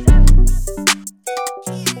 Tashi.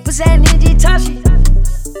 Pussy ass nigga, Tashi.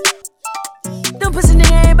 Them pussy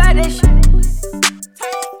nigga ain't about that shit.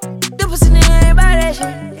 Them pussy nigga ain't about that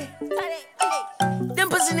shit. Them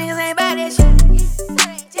pussy niggas ain't about that shit.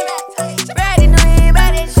 I already know he ain't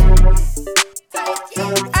about that shit.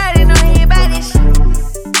 I already know he ain't about that shit.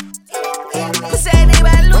 Pussy ass nigga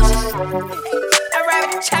about losers. I ride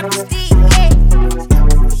with the chopper stick, yeah.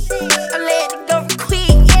 I'm letting it go for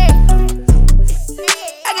quick, yeah.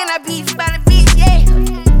 I cannot beef by the bitch, yeah.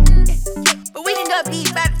 But we can go beef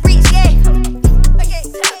by the reach, yeah.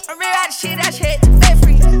 I real out of shit, I shit to bed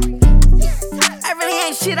free. I really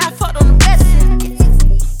ain't shit, I fucked on the best.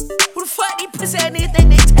 Who the fuck these pussy ass niggas think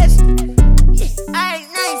they test? I ain't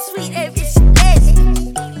nothing sweet, that bitch nasty.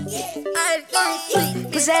 I ain't nothing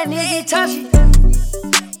sweet. Pussy ass nigga Tashi.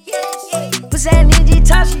 Pussy ass nigga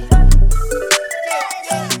Tashi.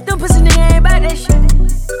 Them pussy nigga ain't about that shit.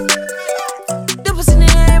 Them pussy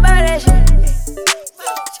nigga ain't about that shit.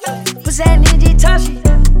 Pussy ass nigga Tashi.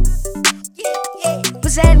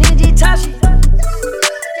 Pussy ass nigga Tashi.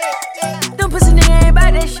 Them pussy nigga ain't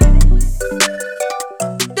about that shit.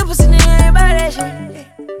 Them pussy nigga ain't about that shit.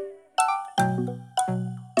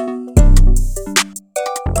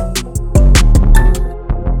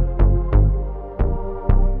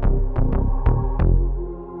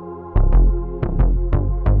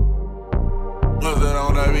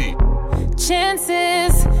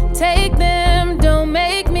 Chances, take them, don't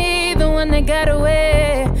make me the one that got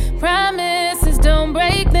away. Promises, don't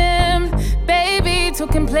break them. Baby, two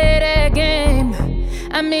can play that game.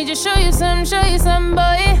 I made you show you something,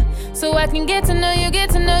 boy. So I can get to know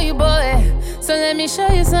you, boy. So let me show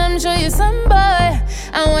you something, boy.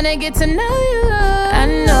 I wanna get to know you. I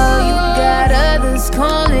know you got others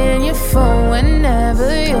calling your phone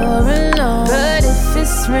whenever you're alone. But if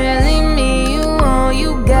it's really me you want,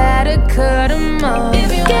 you gotta cut them off.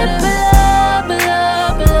 If you get below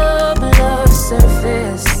the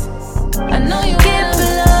surface, I know you get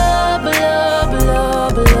below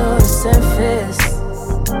the surface.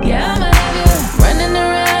 Yeah, I'ma have you running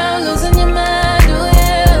around, losing your mind, ooh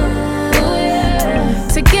yeah.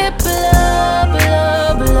 To get below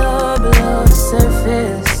the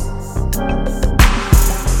surface.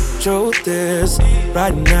 Truth is,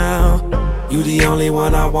 right now, you the only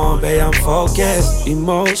one I want, babe, I'm focused.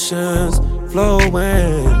 Emotions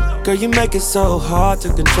flowing. Girl, you make it so hard to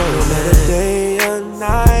control. No matter day or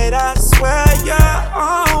night, I swear you're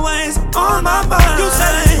always on my mind. You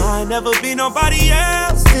say I'll never be nobody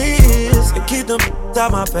else's. And keep them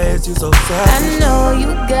out my face, you so sad. I know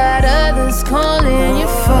you got others calling your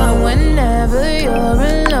phone whenever you're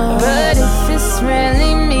alone. But if it's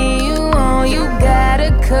really me you want, you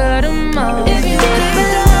gotta cut them off. If you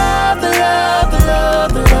get below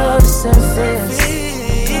the surface,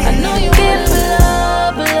 I know you get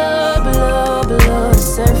below the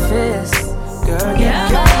surface. Girl, yeah,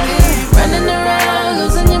 I'm out running around,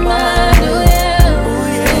 losing your mind, ooh yeah.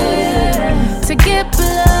 To get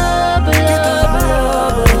below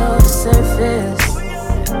the surface.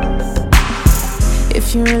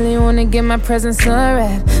 If you really wanna get my presence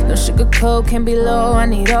unwrapped, no sugar coat can be low, I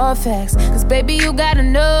need all facts. Cause baby you gotta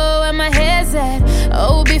know where my head's at.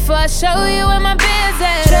 Oh, before I show you where my bed's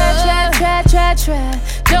at. Try.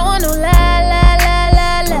 Don't want no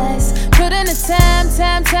lies. Put in the time.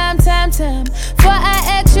 Before I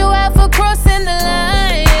ask you out for crossing the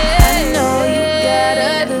line, yeah. I know you got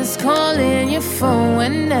others calling your phone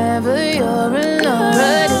whenever you're alone.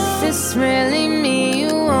 But if it's really me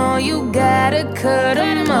you want, you gotta cut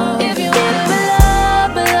them off. If you get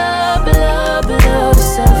below the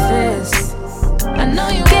surface, I know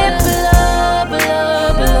you get below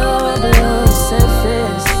the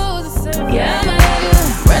surface. Yeah, I'm out here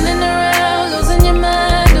running around, losing your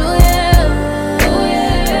mind, ooh yeah.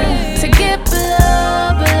 To get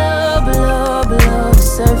below the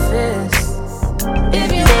surface.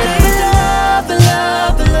 If you get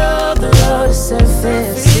below the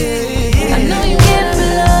surface, I know you get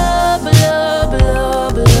below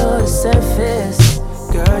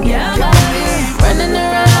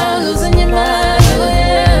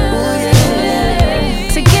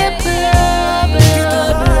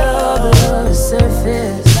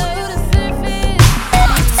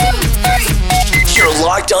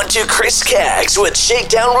to Chris Caggs with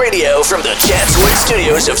Shakedown Radio from the Chatswood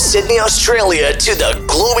Studios of Sydney, Australia to the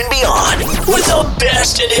globe and beyond with the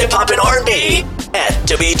best in hip-hop and R&B at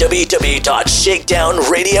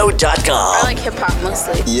www.shakedownradio.com. I like hip-hop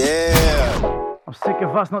mostly. Yeah. I'm sick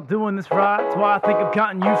of us not doing this right. That's why I think I'm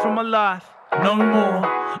cutting you from my life. No more.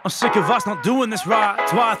 I'm sick of us not doing this right.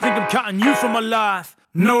 That's why I think I'm cutting you from my life.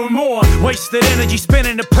 No more wasted energy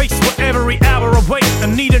spinning a place where every hour I wait I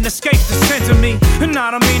need an escape to center me. And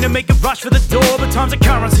I don't mean to make a rush for the door, but time's a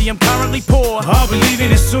currency, I'm currently poor. I'll be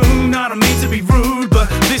leaving it soon, I don't mean to be rude, but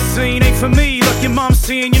this scene ain't for me. Like your mom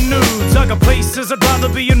seeing your nudes. I got places I'd rather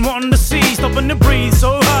be and wanting to see. Stopping to breathe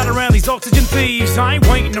so hard around these oxygen thieves. I ain't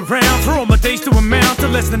waiting around for all my days to amount to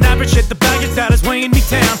less than average shit. The bag of that is weighing me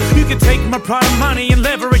down. You can take my pride and money and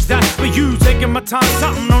leverage that, but you taking my time,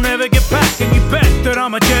 something I'll never get back. And you bet that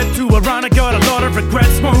I'm a jet to Iran, I got a lot of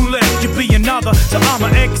regrets. Won't let you be another, so I'ma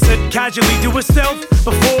exit casually, do a stealth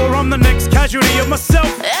before I'm the next casualty of myself.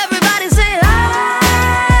 Everybody say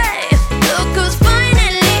hi, look who's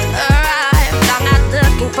finally arrived. I'm not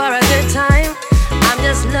looking for a good time, I'm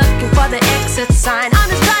just looking for the exit sign. I'm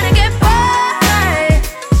just trying to get by.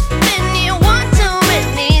 Been here one too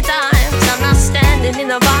many times, I'm not standing in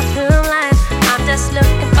the bathroom line, I'm just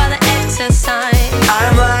looking for the exit sign.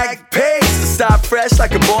 I'm like pace, start fresh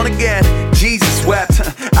like a born again. Jesus wept,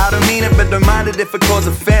 I don't mean it, but don't mind it if it cause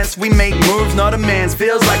offense. We make moves, not amends,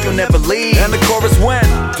 feels like you'll never leave. And the chorus went,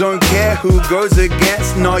 don't care who goes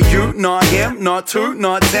against. Not you, not him, not two,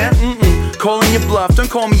 not 10. Calling your bluff, don't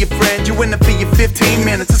call me your friend. You in it for your 15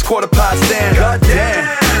 minutes, it's 10:15. God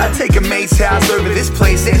damn, I take a mate's house over this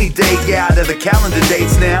place any day. Yeah, out of the calendar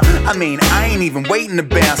dates now. I mean, I ain't even waiting to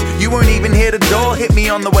bounce. You weren't even here the door, hit me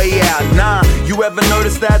on the way out. Nah, you ever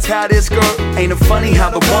notice that's how this go? Ain't it funny how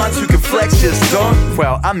the ones who can flex just don't?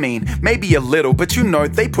 Well, I mean, maybe a little, but you know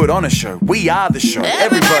they put on a show. We are the show.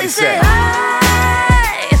 Everybody say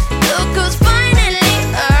hi, look who's finally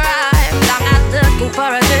arrived. I'm not looking for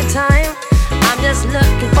a good time, I'm just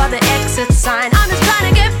looking for the exit sign. I'm just trying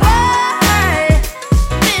to get by.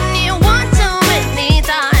 Been here one too many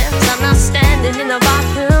times, I'm not standing in the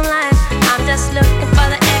bathroom line, I'm just looking for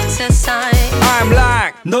the exit sign. I'm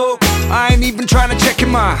like, nope, I ain't even trying to check in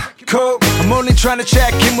my code, I'm only trying to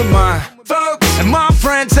check in with my folks. And my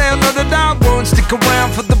friends, hell no, that I won't stick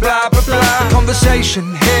around for the blah blah blah. The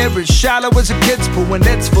conversation here is shallow as a kid's pool, when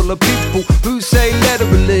it's full of people who say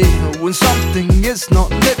literally when something is not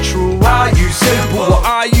literal. Are you simple or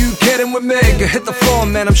are you kidding with me? You hit the floor,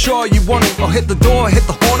 man, I'm sure you want it. Or hit the door, hit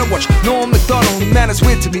the horn and watch Norm Macdonald. Man, it's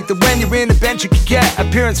weird to me that when you're in the bench you can get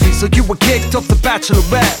appearance fees, so you were kicked off the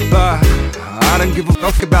Bachelorette. But I don't give a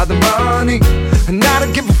fuck about the money, and I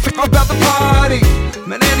don't give a fuck about the party.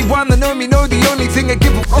 Man, anyone that know me know the only thing I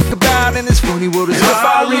give a fuck about in this funny world is if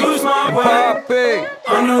I lose my way,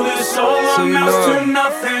 I know this all amounts to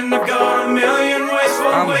nothing. I've got a million ways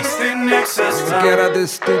for wasting excess time. Get out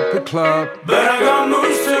this stupid club, but I got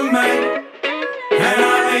moves to make, and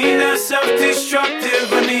I ain't that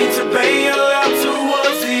self-destructive. I need to pay a lot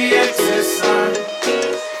towards the exit sign.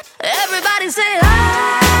 Everybody say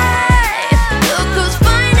hi, look who's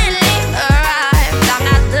finally arrived. I'm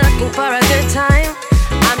not looking for a good time,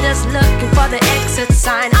 I'm just looking for the exit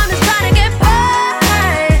sign. I'm just trying to get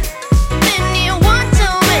by. Been here one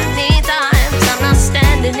too many times, I'm not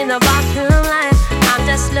standing in the bathroom line, I'm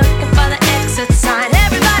just looking for the exit sign.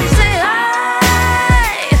 Everybody say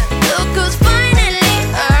hi, look who's finally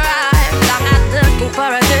arrived. I'm not looking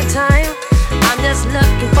for a good time, I'm just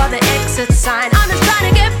looking for the exit sign. I'm just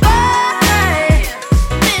trying to get by.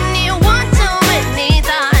 Been here one too many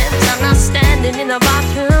times, I'm not standing in the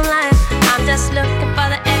bathroom line, I'm just looking for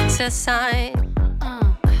the exit sign.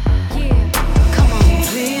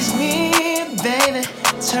 Please me, baby.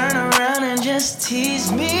 Turn around and just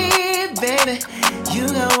tease me, baby. You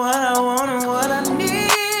got what I want and what I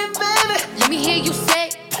need, baby. Let me hear you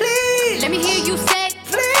say, please. Let me hear you say,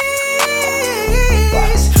 please.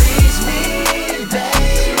 Please me,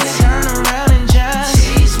 baby. Turn around and just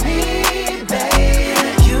tease me,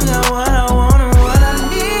 baby. You got what I want and what I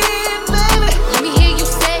need, baby. Let me hear you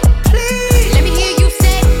say, please. Let me hear you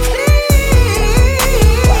say,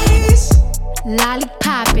 please.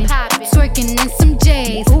 Lollipoppin', twerking in some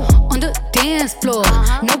J's on the dance floor.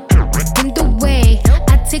 No in the way,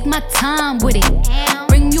 I take my time with it.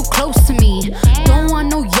 Bring you close to me. Don't want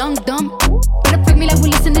no young dumb. Better pick me like we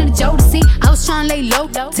listening to Jodeci. I was trying to lay low,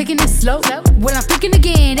 taking it slow. Well, I'm freaking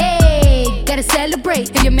again, hey. Gotta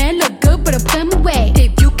celebrate. If your man look good, better put him away.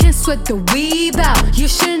 If you can sweat the weave out, you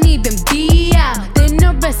shouldn't even be out. There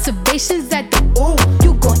no reservations at the ooh.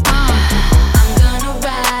 You gon' I'm gonna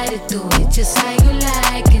ride it, do it just how you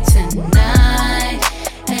like it tonight.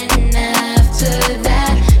 And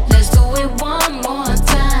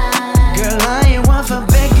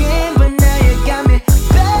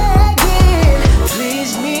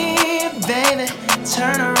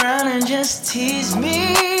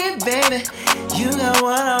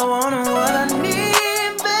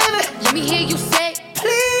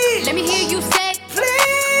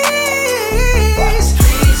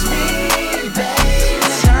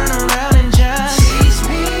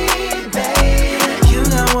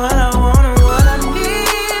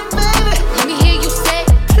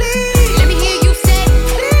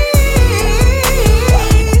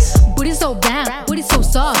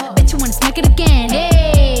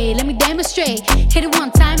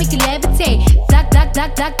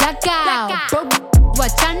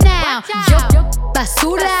Yo,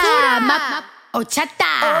 basura,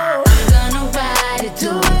 horchata. I'm gonna ride it,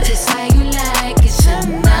 do it just how you like it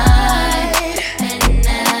tonight. And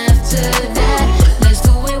after that, let's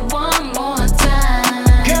do it one more time.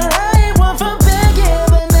 Girl, I ain't one for begging,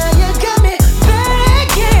 but now you got me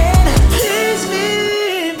begging. Please me,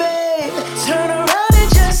 babe. Turn around and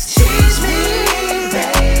just tease me,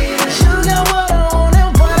 babe. You got what I want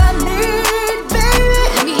and what I need, baby.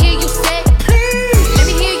 Let me hear you say, please. Let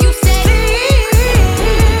me hear you say, please.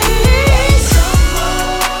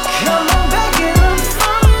 Come on, back it up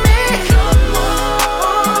for me. Come on,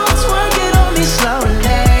 twerk it on me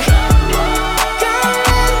slowly. Girl,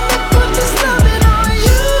 let me put this loving on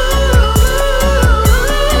you.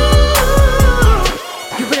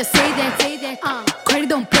 You better say that, credit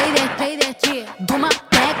don't play that, yeah. Do my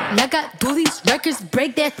back like I do these records,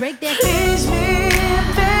 break that. Please me,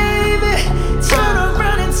 baby. Turn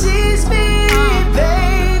around and tease me,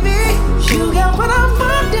 baby. You got what I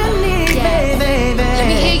want and need, baby. Let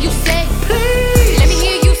me hear you say, please. Let me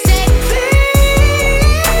hear you say,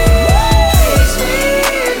 Please me,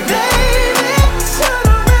 baby. Turn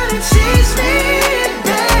around and tease me,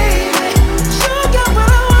 baby. You got what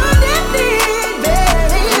I want and need,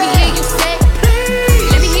 baby. Let me hear you say,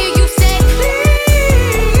 Let me hear you say,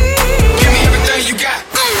 Give me everything you got.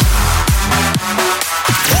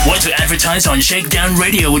 Want to advertise on Shakedown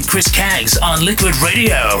Radio with Chris Caggs on Liquid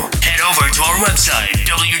Radio? Head over to our website,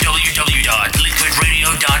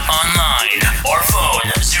 www.liquidradio.online, or phone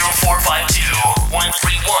 0452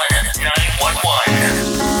 131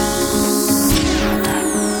 911.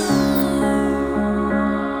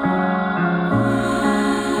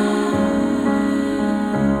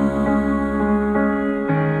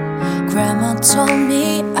 Grandma told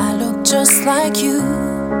me I look just like you.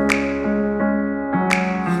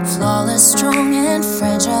 Flawless, strong and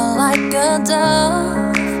fragile like a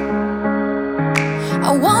dove.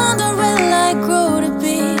 I wonder will I grow to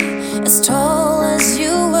be as tall as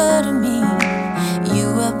you were to me. You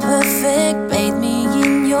were perfect, bathed me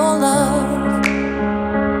in your love.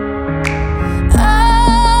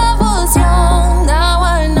 I was young, now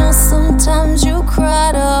I know sometimes you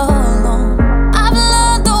cried alone. I've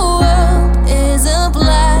learned the world isn't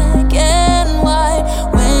black and white.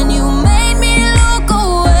 When you made me look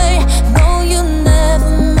away, no, you never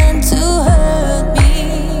meant to hurt me.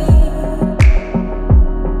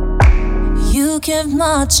 You kept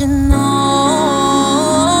marching on.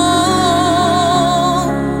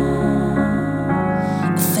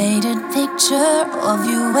 A faded picture of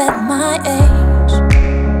you at my age.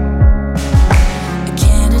 A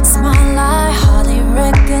candid smile I hardly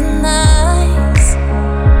recognize.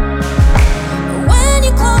 When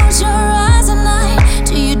you close your eyes at night,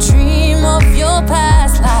 do you dream of your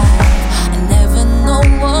past life? I never know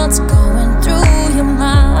what's going through your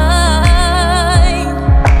mind.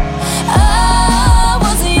 I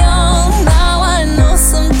was young, now I know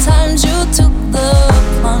sometimes you took the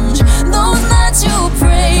plunge. Those nights you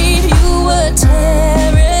prayed, you were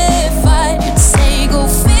terrified. You'd say, go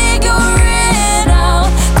figure it out,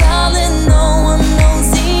 darling, no one knows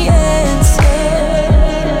the answer.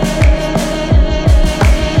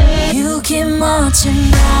 You keep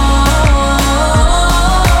marching on.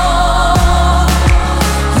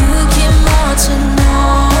 You keep marching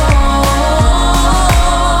on.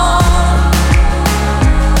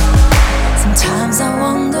 Sometimes I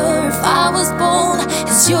wonder if I was born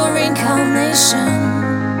as your incarnation,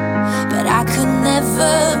 but I could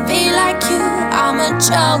never be like you. I'm a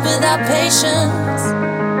child without patience.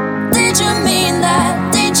 Did you mean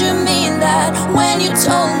that? Did you mean that when you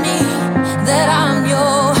told me that I'm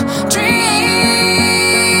your dream?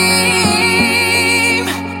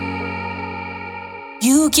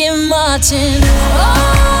 You keep marching on.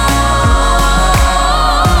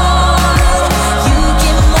 You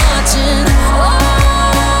keep marching on.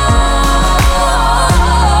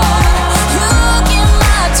 You keep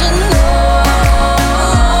marching on.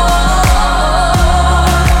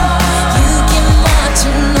 You keep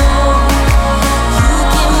marching on. You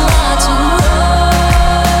keep marching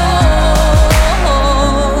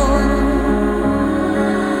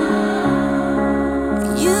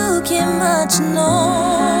on. You keep marching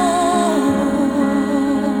on.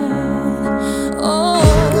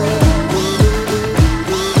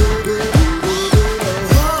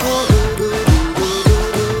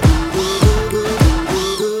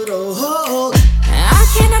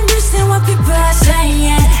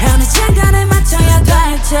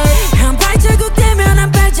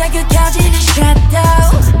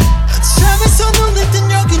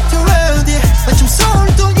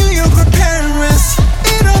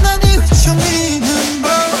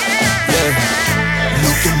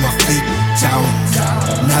 down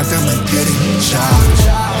나감은 그림자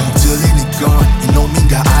흔들리는 건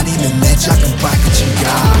이놈인가 아니면 내 작은 발끝인가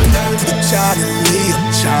그 차는 리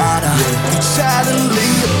없잖아 그 차는 리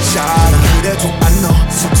없잖아 그래도 I know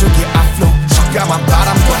서쪽의 앞로 차가운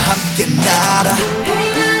바람과 함께 날아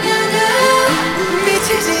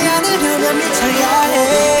미치지 않으려면 미쳐야 해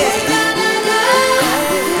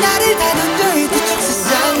나를 다 던져 이 뒤쪽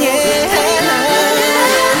세상에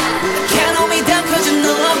Can't hold me down cause you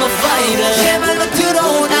know I'm a fighter 제발로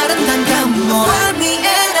들어온 아름다운 감동 Find me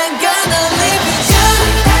and I'm gonna live with you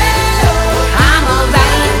I'm a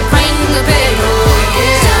rider, bring the payroll,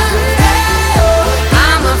 yeah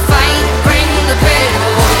I'm a fight, bring the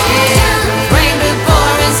payroll, yeah Rain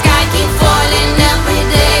before and sky keep falling every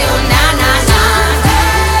day, oh na na na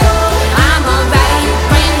I'm a rider,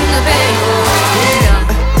 bring the payroll, yeah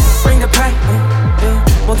Bring the pay, yeah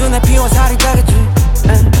모두 내 피와 살이 되겠지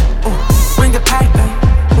Bring the pay,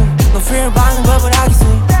 너 fear 받는 법을 알겠어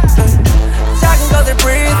작은 것들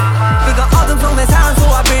breathe 이건 어둠 속 내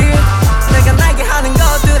산소와 빛 내가 날게 하는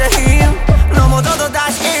것들의 힘 넘어져도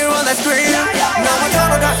다시 일어나 scream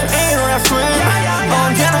넘어져도 다시 일어나 scream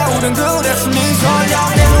언제나 우린 그랬어 네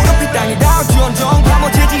설령 내 눈앞이 땅이 닿을지언정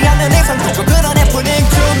파묻히지 않는 이상 그저 끌어내뿐인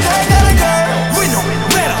girl We no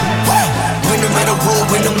matter what We no matter who,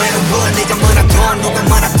 we no matter what 네가 뭐라던 누가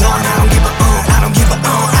말하던 I don't give a I don't give a I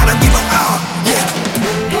don't give a yeah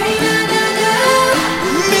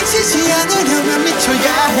미치지 않으려면 미쳐야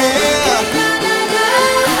해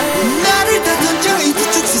나를 다 던져 이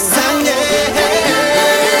뒤쪽 세상에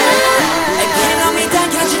Can't hold me down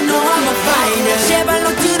cause you know I'm a fighter 제발로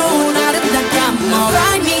들어온 아름다운 감동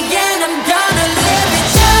Find me and I'm gonna live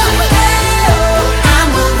with you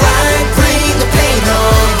I'm a ride, bring the pain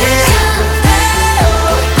on, yeah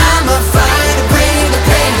I'm a fighter, bring the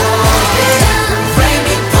pain on, yeah Rain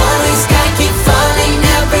be pouring, sky keep falling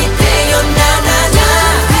every day, oh na na na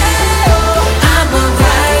I'm a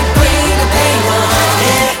ride, bring the pain on,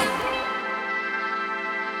 yeah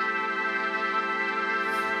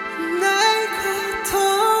나의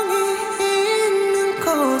고통이 있는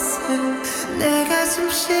곳에 내 가슴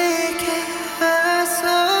쉬게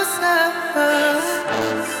하소서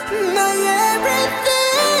My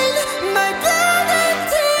everything, my blood and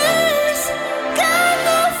tears got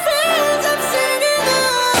no feels, I'm singing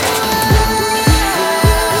away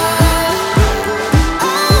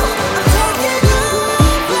Oh, I'm taking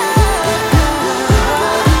over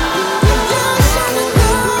You're shining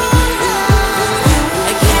I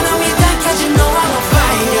can't hold me down cause you know I'm a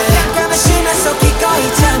fighter 깜깜한 심장 속 기꺼이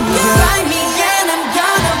잠겨 Find me and I'm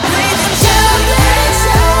gonna breathe with you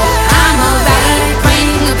I'm a rider, bring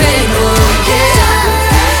the payroll, yeah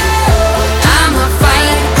I'm a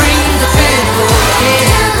fight, bring the payroll,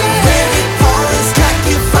 yeah Baby, pouring, sky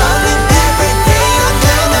keep falling every day, oh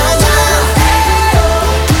na na na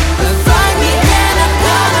Find me and I'm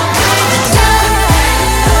gonna breathe with you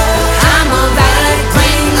I'm a rider,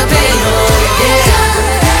 bring the payroll, yeah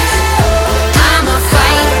I'm a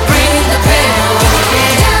fight, bring the payroll,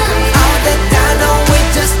 yeah All the time, no,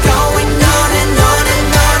 we're just going on and on and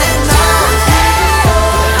on and on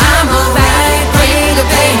I'm a ride, bring the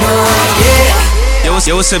payroll, yeah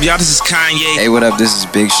Yo, what's up, y'all? This is Kanye. Hey, what up? This is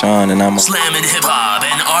Big Sean, and I'm Slamming hip hop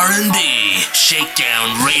and R&B.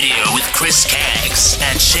 Shakedown Radio with Chris Caggs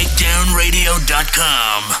at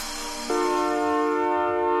shakedownradio.com.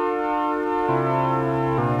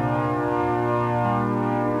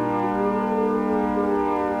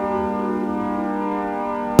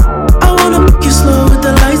 I wanna make you slow with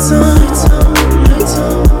the lights on.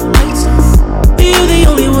 You're the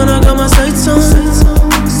only one I got my sights on.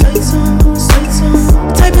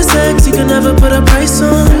 Type of sex you can never put a price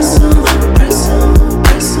on.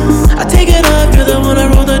 I take it off, you're the one I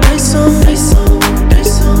roll the dice on.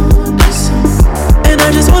 And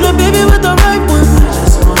I just want a baby with the right one.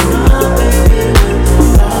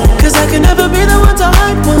 Cause I can never be the one to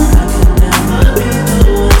hype one.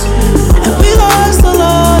 And we lost a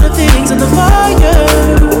lot of things in the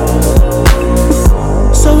fire.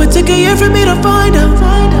 So it took a year for me to find out.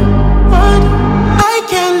 I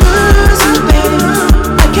can't lose you, baby.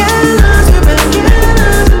 I can't lose you, baby.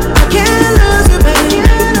 I can't lose you, baby.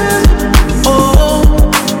 Oh,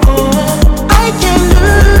 I can't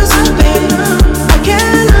lose you, baby. I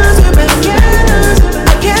can't lose you, baby.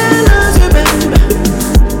 I can't lose you, baby.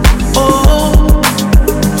 Oh,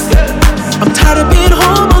 I'm tired of being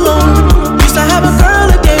home alone. Used to have a girl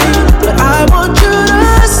a day, but I want you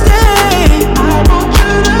to stay. I want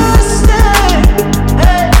you to stay.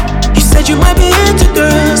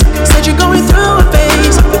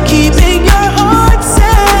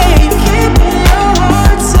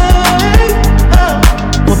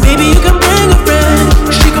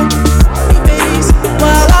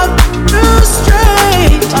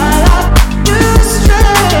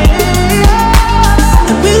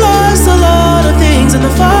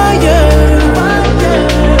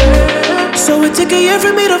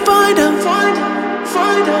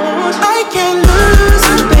 find out. I can't lose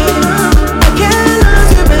you, baby. I can't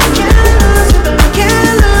lose you, baby. I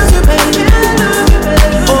can't lose you, baby.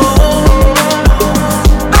 Oh,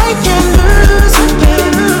 I can't lose you,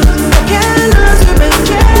 baby. I can't lose you, baby.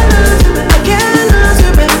 I can't lose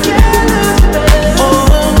you, baby.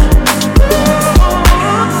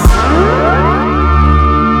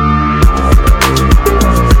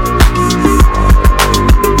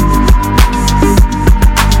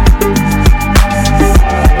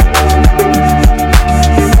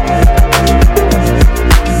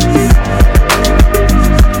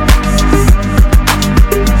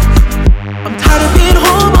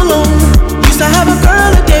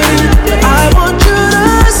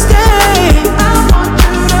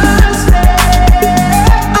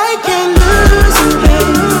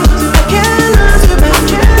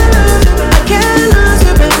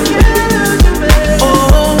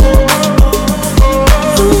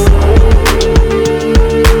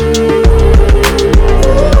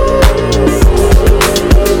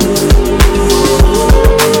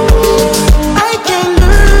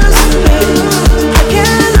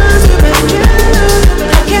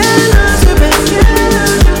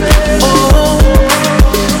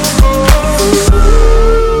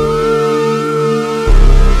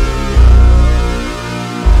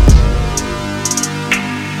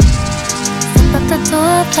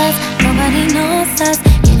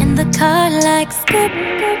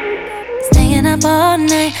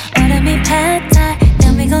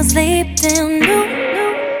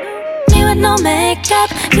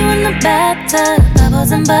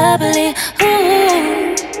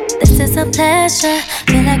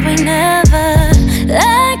 Feel like we never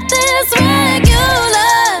like this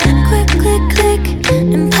regular. Quick, quick, click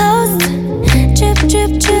and post. Drip,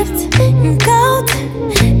 drip, dripped and gold.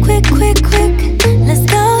 Quick, quick, quick, let's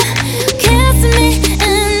go. Kiss me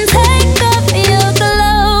and take off your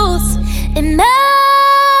clothes.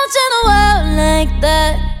 Imagine a world like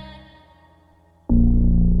that.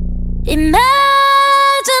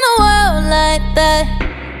 Imagine a world like that.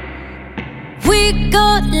 We go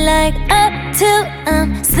like up till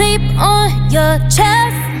I'm sleep on your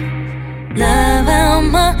chest. Love how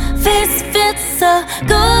my face fits so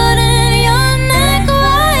good in your neck.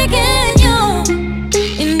 Why can't you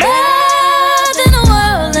imagine a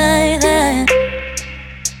world like that?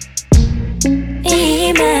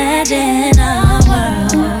 Imagine a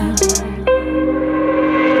world.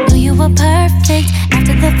 Knew you were perfect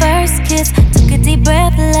after the first kiss. Took a deep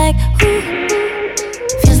breath like ooh.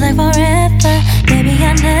 Feels like forever. Baby,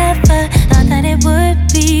 I never thought that it would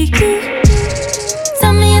be you.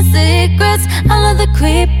 Tell me your secrets, all of the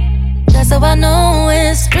creep. That's how I know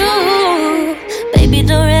it's true. Baby,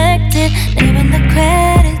 directed, name in the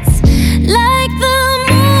credits, like the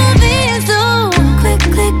movies do. Click,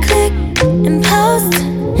 click, click, and post.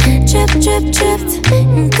 Drip, drip, dripped,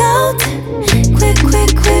 and gold. Quick,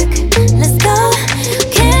 quick, quick, let's go.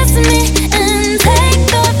 Kiss me and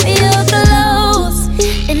take off your clothes.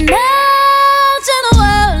 Imagine a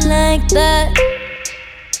world like that.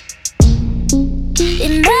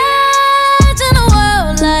 Imagine a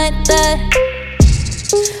world like that.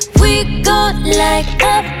 We go like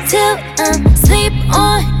up till I'm sleep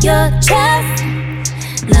on your chest.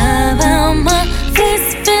 Love how my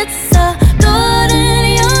face fits so good in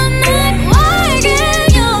your neck. Why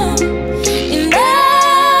can't you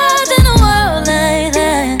imagine a world like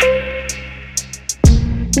that?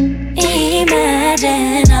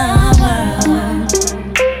 Imagine a world.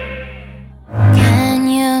 Can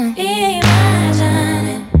you imagine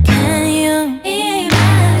it? Can you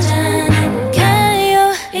imagine it? Can you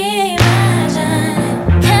imagine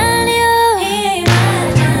it? Can you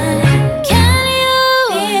imagine it? Can you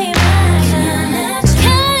imagine it?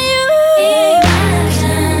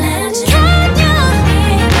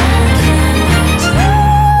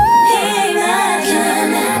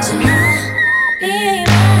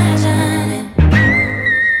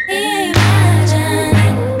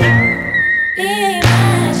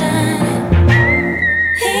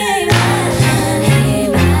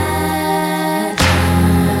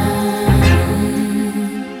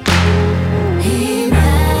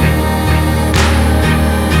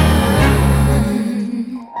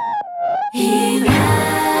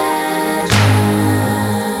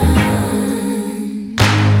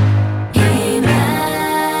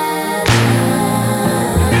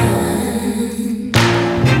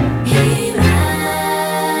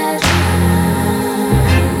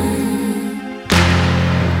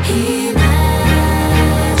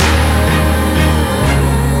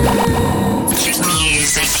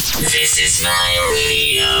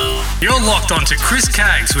 locked on to Chris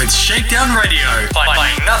Caggs with ShakeDown Radio,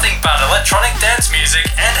 playing nothing but electronic dance music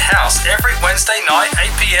and house every Wednesday night, 8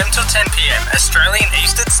 p.m. till 10 p.m. Australian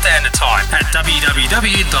Eastern Standard Time at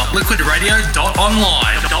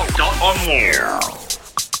www.liquidradio.online.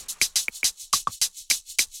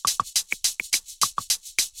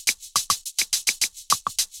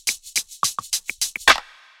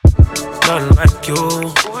 Nothing like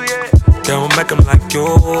you, they don't make them like you.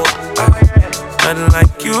 Nothing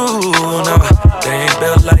like you, no, they ain't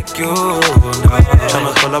built like you, no.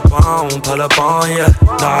 Tryna pull up on ya.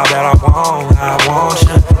 Nah, that I want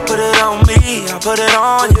ya. Put it on me, I put it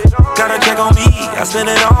on ya. Got a check on me, I spend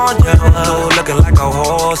it on ya. Looking like a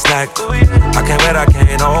whole snack. I can't wait, I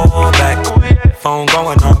can't hold back. Phone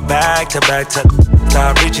going on back to back to.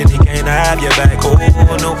 Stop reaching, he can't have your back. Oh,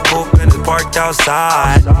 no coupe and it's parked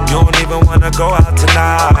outside. You don't even wanna go out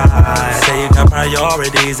tonight. Say you got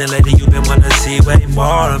priorities, and lately you been wanna see way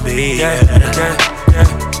more of me. Yeah.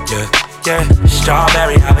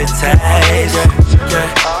 Strawberry, how it tastes.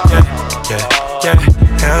 Yeah.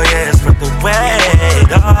 Hell yeah, it's worth the wait.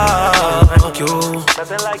 Like you,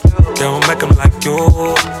 they don't make them like you.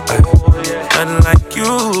 Nothing like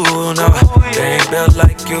you, no. They ain't built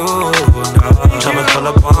like you, no. Tryna pull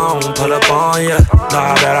up on ya.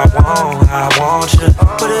 Nah, that I want ya.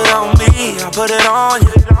 Put it on me, I put it on ya.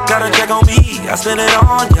 Got a check on me, I spend it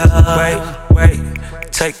on ya. Wait.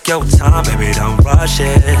 Take your time, baby, don't rush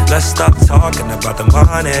it. Let's stop talking about the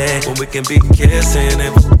money when we can be kissing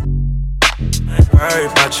and worry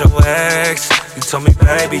about your ex. You told me,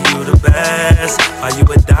 baby, you the best. Are you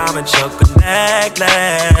a diamond choker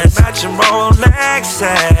necklace? Matching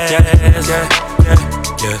Rolexes.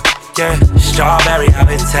 Yeah. Strawberry, how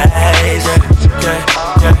it tastes.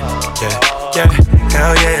 Yeah.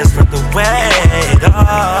 Hell yeah, it's worth the wait.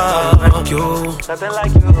 Like you,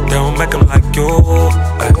 they don't make them like you.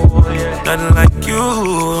 Nothing like you,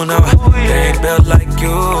 no. They ain't built like you,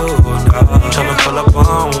 no. Tryna pull up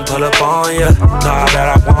on ya. Nah, that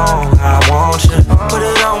I want ya. Put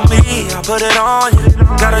it on me, I put it on ya.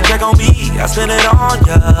 Got a check on me, I spend it on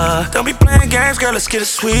ya. Don't be playing games, girl, let's get it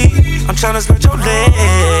sweet. I'm tryna spread your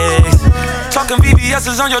legs. Talking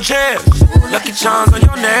VVS's on your chest, Lucky Charms on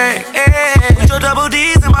your neck. Put your double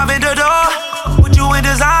D's in my vendor door. Put you in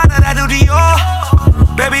designer, that do Dior.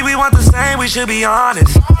 Baby, we want the same, we should be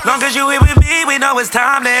honest. Long as you here with me, we know it's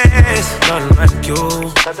timeless. Nothing like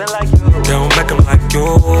you, they don't make them like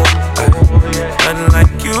you. Nothing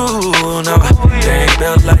like you, no. They ain't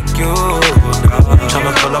built like you, no.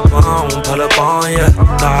 Tryna pull up on ya.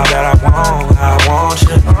 Nah, that I want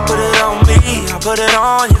ya. Put it on me, I put it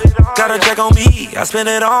on ya. Got a check on me, I spend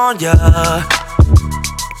it on ya.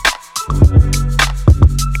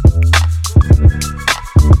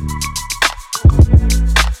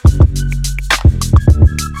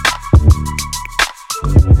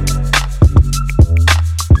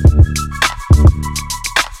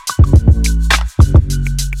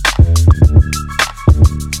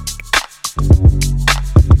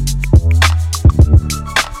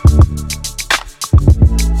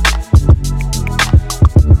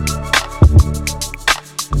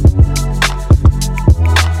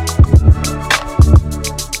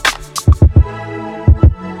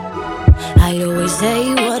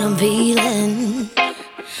 Say what I'm feeling.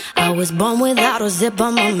 I was born without a zip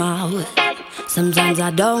on my mouth. Sometimes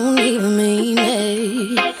I don't even mean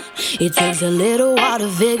it. It takes a little while to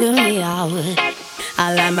figure me out.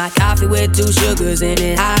 I like my coffee with 2 sugars in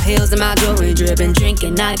it. High heels and my jewelry dripping.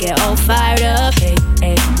 Drinking, I get all fired up. Hey.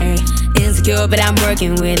 Insecure, but I'm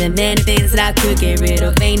working with it. Many things that I could get rid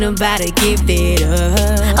of. Ain't nobody give it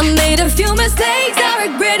up. I made a few mistakes, I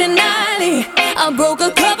regret it nightly. I broke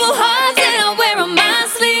a couple hearts and I wear on my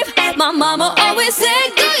sleeve. My mama always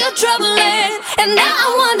said, do your troubling. And now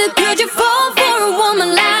I wonder, could you fall for a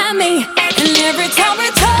woman like me? And every time we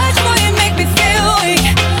touch, boy, you make me feel weak.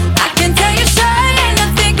 I can tell you're shy and I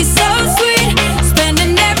think you're so sweet.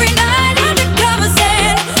 Spending every night under covers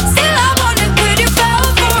and still I wonder, could you fall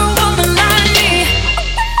for a woman like me?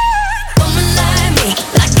 Woman like me,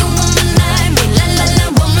 like a woman like me. La la la,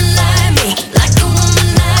 woman like me, like a woman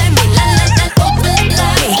like me. La la la, woman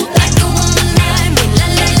like me, like a woman like me. La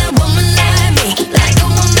la la, woman like me, like a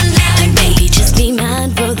woman like me. Maybe just be mine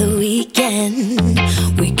for the weekend.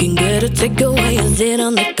 We can get a takeaway and sit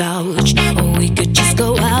on the couch, or we could just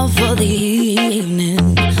go out for the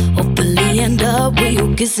evening. Hopefully end up with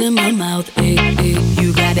you kissing my mouth. Hey.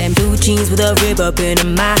 You got them blue jeans with a rib up into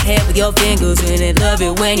my head with your fingers in it. Love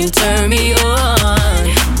it when you turn me on.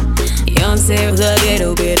 Young Sarah, a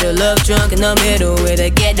little bit of love drunk in the middle with a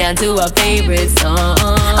get down to our favorite song.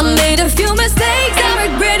 I made a few mistakes, I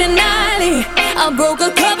regret it nightly. I broke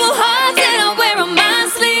a couple hearts and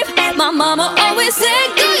My mama always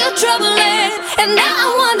said, do your troubling. And now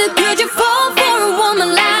I wonder, could you fall for a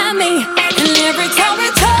woman like me? And every time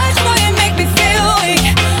we touch, boy, you make me feel weak.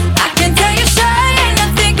 I can tell you're shy and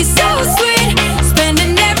I think you're so sweet.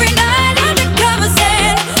 Spending every night under covers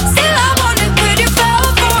and still I wonder, could you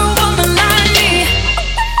fall for a woman like me?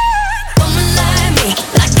 Woman like me,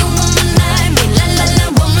 like a woman like me. La la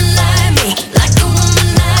la, woman like me, like a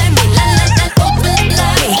woman like me. La la la, woman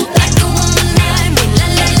like me, like a woman like me. La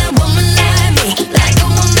la la, woman like me, like a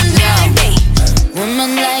woman like me.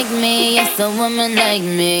 Woman like me, yes, a woman like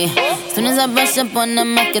me. Soon as I brush up on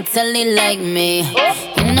them, I can tell they like me.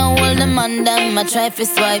 You know all them on them, I try to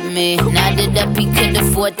swipe me. Now that up, he could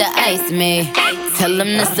afford to ice me. Tell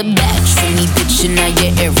him that's a batch for me, bitch, in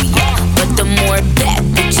your area. But the more bad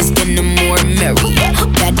bitches, then the more merry.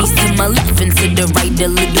 Baddies to my left and to the right, a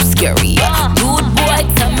little scary. Dude, boy,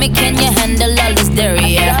 tell me, can you handle all this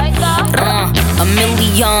dairy? A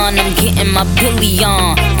million, I'm getting my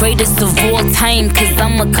billion. Greatest of all time, cause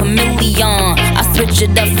I'm a chameleon. I switch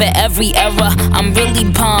it up for every era, I'm really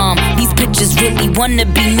bomb. These bitches really wanna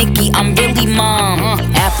be Nicki, I'm really mom.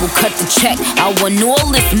 Apple cut the check, I want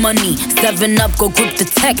all this money. 7-Up, go grip the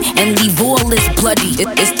tech and leave all this bloody.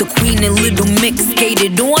 It's the Queen and Little Mix,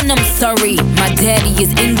 skated on, I'm sorry. My daddy is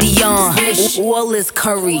Indian, all is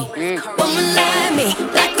curry. Woman like me,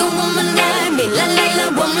 like a woman like me. La la la,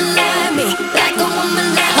 woman like me, like a woman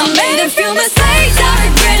like me. I made a few mistakes, I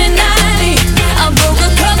regret it nightly. I broke a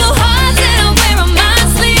couple hearts and I wear on my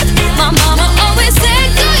sleeve. My mama always said,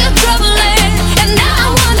 do your troubling. And now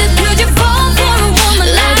I wonder, could you fall for a woman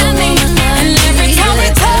like me? And every time we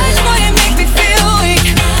touch, boy, you make me feel weak.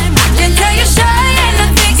 I can tell you're shy and I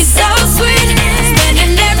think you're so sweet.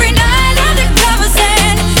 Spending every night under covers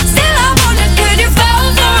and still I wonder, could you fall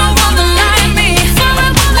for a woman like me? For a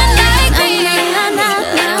woman like me.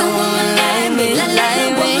 Like a woman like me, like a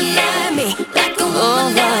woman like me, like a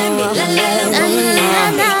woman like me,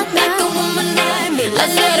 like a woman like me. I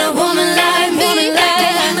said a woman like me, like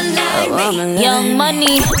a woman like me. Young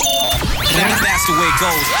Money. That's the way it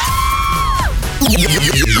goes.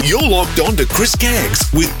 You're locked on to Chris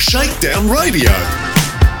Caggs with ShakeDown Radio.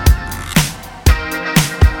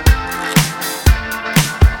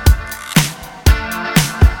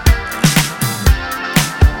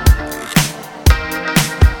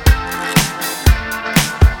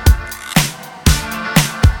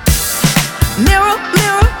 Mirror,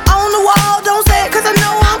 mirror on the wall, don't say it cause I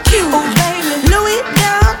know I'm cute. Oh, baby. Louis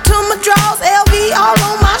down to my drawers, LV all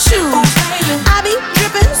on my shoes. Oh, I be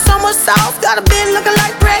dripping so much sauce, got a bit looking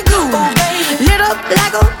like Grey Goo. Oh, lit up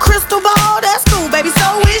like a crystal ball, that's cool, baby,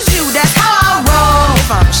 so is you, that's how I roll.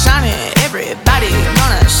 If I'm shining, everybody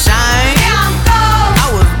gonna shine. Yeah, I'm gold. I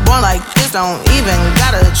was born like this, don't even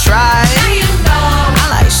gotta try. Now you know.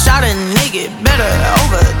 I like shot a nigga better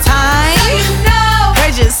over time. Now you know.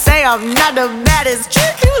 Just say I'm not the baddest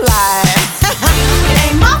trick you like.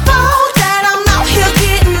 It ain't my fault that I'm out here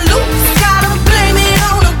getting loose. Gotta blame it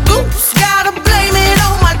on the goose. Gotta blame it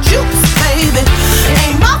on my juice, baby. It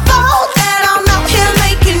ain't my fault that I'm out here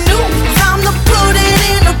making news. Time to put it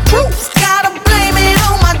in the proof. Gotta blame it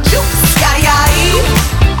on my juice. Yeah, yeah,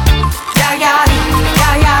 yeah, yeah,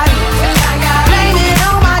 yeah, yeah, yeah. Blame it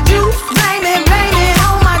on my juice. Blame it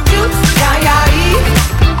on my juice. Yeah, yeah,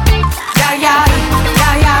 yeah, yeah.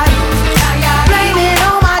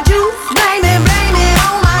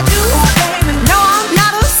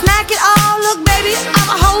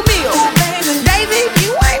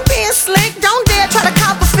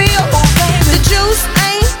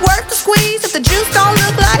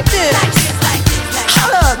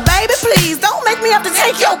 Have to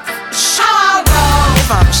take your shower.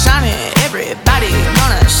 If I'm shining, everybody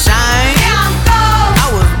gonna shine. Yeah, I'm gold.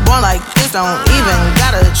 I was born like this, don't even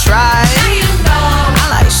gotta try. Now you know.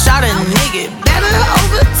 I like shot a nigga better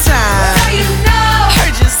over time. Now you know.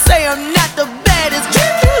 Heard you say I'm not the baddest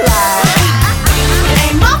trick you like.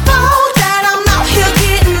 It ain't my fault that I'm out here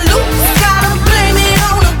getting loose. Gotta blame it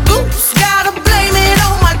on the goose. Gotta blame it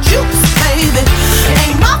on my juice, baby.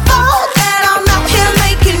 It ain't my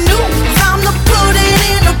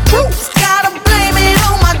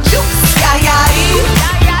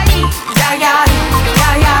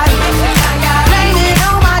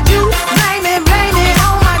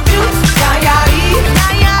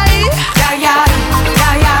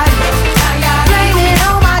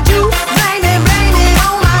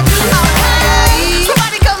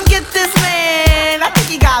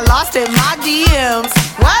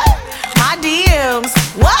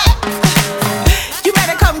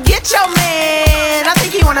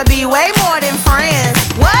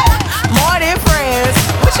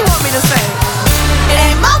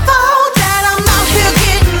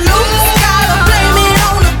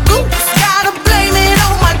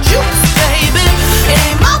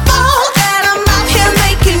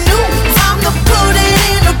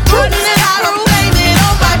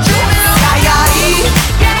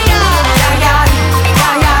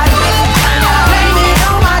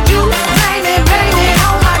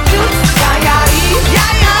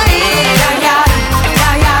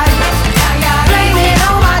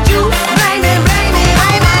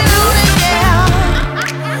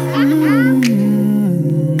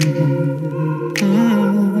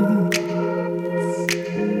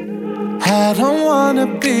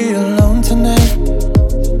wanna be alone tonight.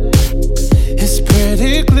 It's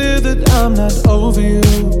pretty clear that I'm not over you.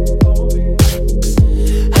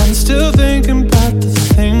 I'm still thinking about the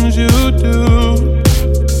things you do.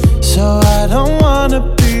 So I don't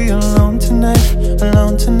wanna be alone tonight,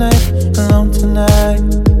 alone tonight, alone tonight.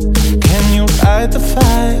 Can you light the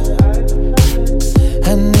fire?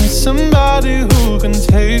 I need somebody who can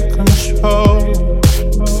take control.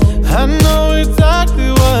 I know exactly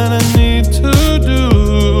what I need to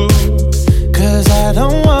do. 'Cause I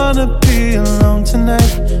don't wanna be alone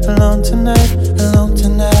tonight, alone tonight, alone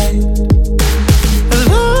tonight.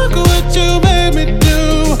 Look what you made me do.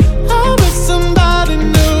 I'm with somebody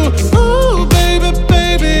new. Ooh, baby,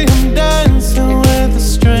 baby, I'm dancing with a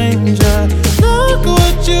stranger. Look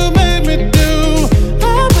what you made me do.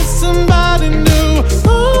 I'm with somebody new.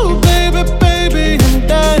 Ooh, baby, baby, I'm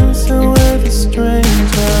dancing with a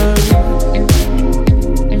stranger.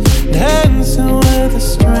 Dancing with a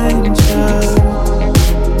stranger.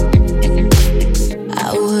 I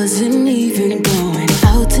wasn't even going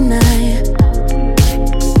out tonight,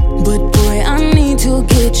 but boy, I need to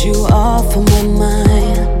get you off of my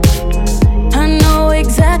mind. I know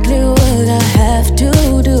exactly what I have to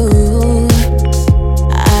do.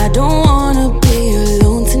 I don't wanna be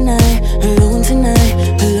alone tonight, alone tonight,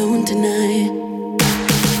 alone tonight.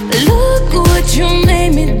 Look what you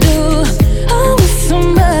made me do. I'm with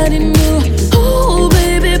somebody new. Oh,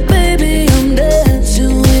 baby, baby, I'm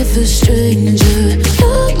dancing with a stranger.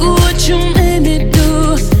 Look what you made me do.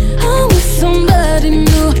 I'm with somebody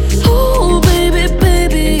new. Oh, baby,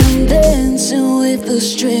 baby, I'm dancing with a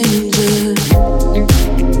stranger.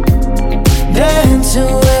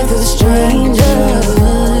 Dancing with a stranger.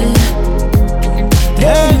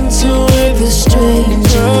 Dancing with a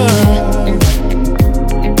stranger.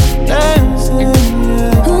 Dancing,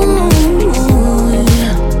 yeah. Ooh,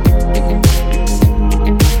 yeah.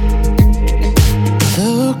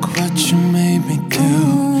 Look what you made me do.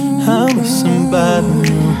 I'm with somebody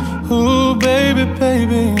new. Ooh, baby,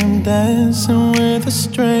 baby, I'm dancing with a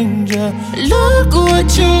stranger. Look what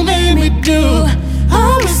you made me do.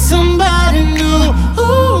 I'm with somebody new.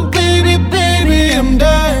 Ooh, baby, baby, I'm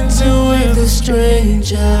dancing with a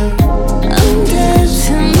stranger. I'm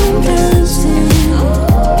dancing, I'm dancing.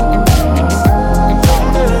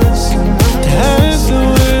 Dancing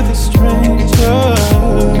with a stranger.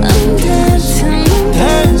 I'm dancing, I'm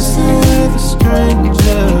dancing with a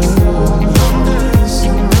stranger.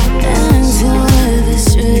 dancing with a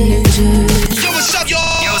stranger. Yo, what's up,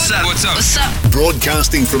 y'all? Yo, what's up? What's up? What's up?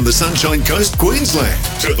 Broadcasting from the Sunshine Coast, Queensland,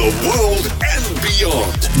 to the world and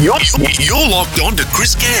beyond. You're locked on to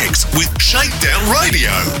Chris Caggs with ShakeDown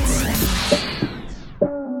Radio.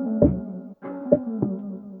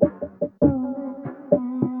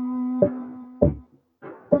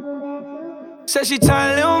 Said she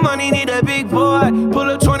tired, little money, need a big boy. Pull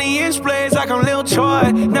up 20-inch blades like I'm Lil Troy.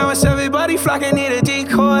 Now it's everybody flocking, need a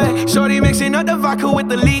decoy. Shorty mixing up the vodka with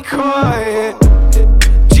the liquor.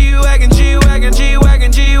 G-Wagon, G-Wagon,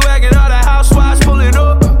 G-Wagon, G-Wagon. All the housewives pulling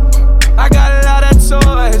up. I got a lot of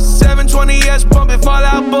toys. 720S pumping Fall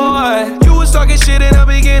Out Boy. You was talking shit in the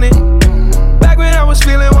beginning. Back when I was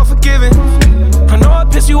feeling unforgiving. I know I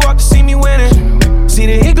pissed you off to see me winning. See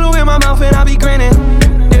the hit glue in my mouth and I be grinning.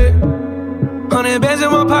 100 bands in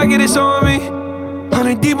my pocket, it's on me.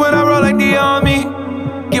 100 deep when I roll like the army.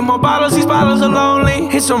 Get more bottles, these bottles are lonely.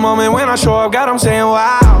 It's a moment when I show up, God, I'm saying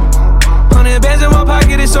wow. 100 bands in my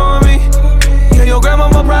pocket, it's on me. Yeah, your grandma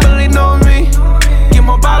will probably know me. Get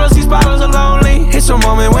more bottles, these bottles are lonely. It's a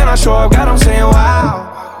moment when I show up, God, I'm saying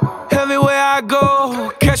wow. Everywhere I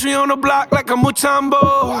go, catch me on the block like a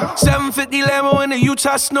Mutombo. 750 Lambo in the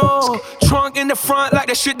Utah snow. Trunk in the front like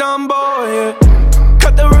that shit Dumbo, yeah.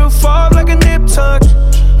 Cut the roof off like a nip tuck.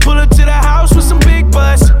 Pull up to the house with some big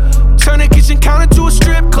butts. Turn the kitchen counter to a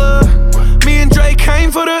strip club. Me and Drake came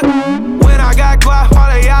for the. When I got guap, all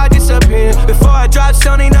of y'all disappear. Before I dropped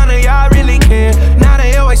Sony, none of y'all really care. Now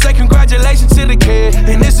they always say congratulations to the kid.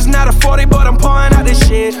 And this is not a 40, but I'm pouring out this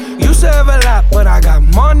shit. Used to have a lot, but I got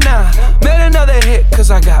more now. Made another hit, cause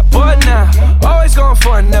I got bored now. Always going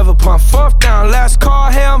for it, never pump fourth down. Last call,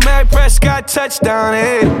 Hail Mary, Prescott, touchdown,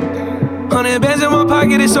 hey. 100 bands in my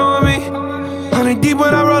pocket, it's on me. 100 deep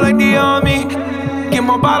when I roll like the army. Get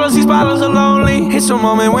more bottles, these bottles are lonely. It's a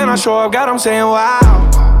moment when I show up, God, I'm saying wow.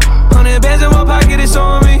 100 bands in my pocket, it's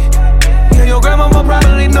on me. Yeah, your grandma will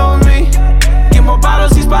probably know me. Get more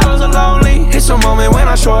bottles, these bottles are lonely. It's a moment when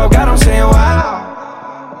I show up, God, I'm saying wow.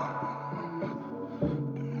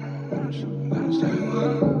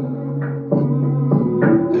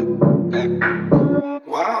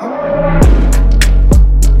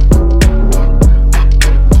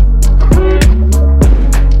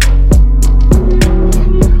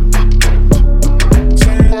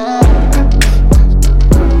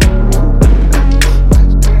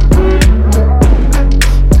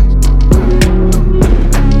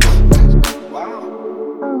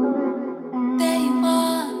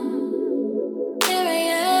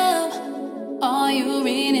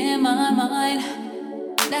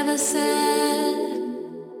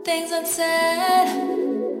 things unsaid.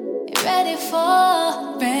 You ready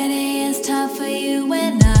for? Ready, it's time for you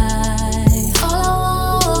and I. All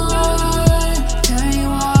I want, turn you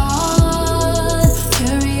on,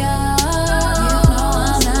 curious. You know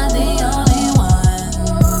I'm not the only one.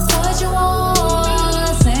 What you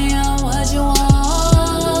want? Say what you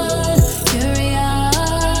want, curious.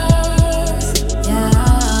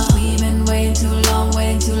 Yeah, we've been waiting too long,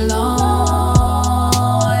 waiting too long.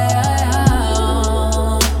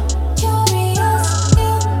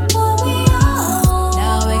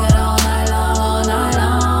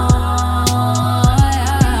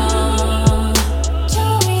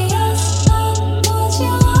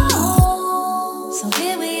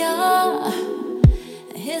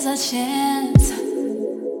 Chance,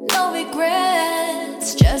 no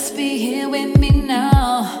regrets, just be here with me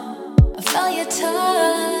now. I felt your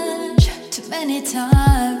touch too many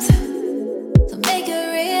times, so make it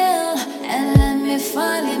real and let me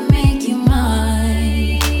finally make you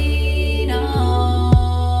mine.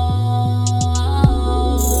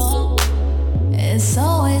 Oh, it's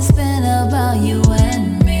always been about you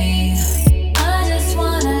and me. I just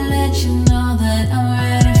wanna let you know that I'm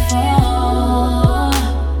ready for.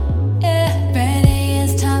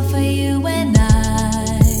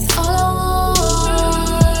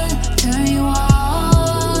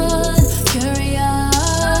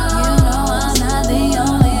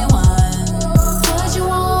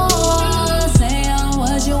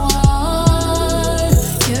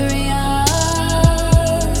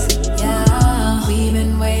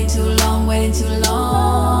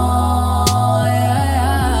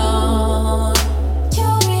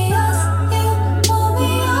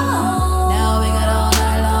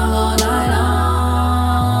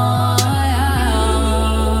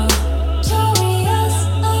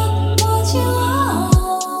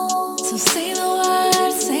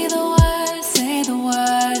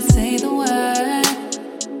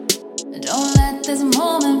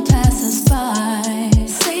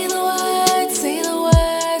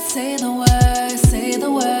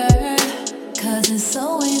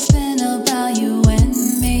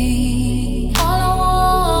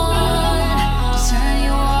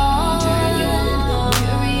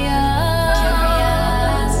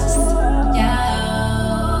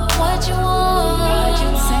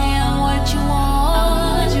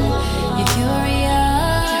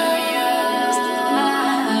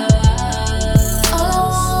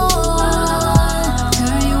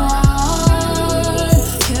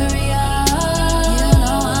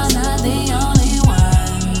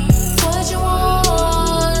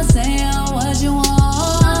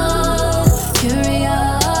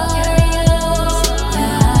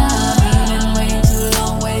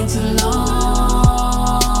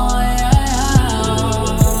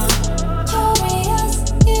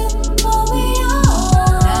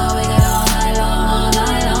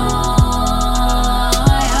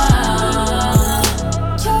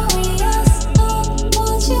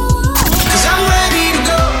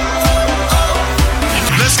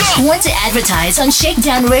 Want to advertise on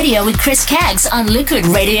Shakedown Radio with Chris Caggs on Liquid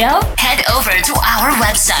Radio? Head over to our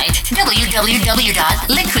website,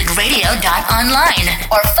 www.liquidradio.online,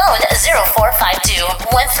 or phone 0452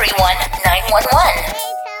 131 911.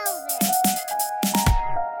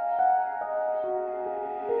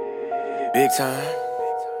 Big time.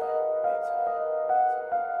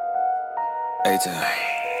 A-time.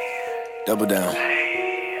 Double down.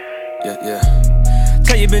 Yeah.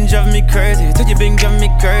 Tell you been driving me crazy. Tell you been driving me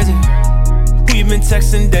crazy. Who you been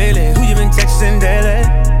texting daily? Who you been texting daily?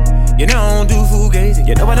 You know I don't do fugazi.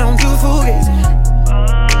 You know I don't do fugazi.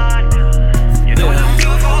 You know I don't do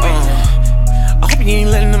fugazi. I hope you ain't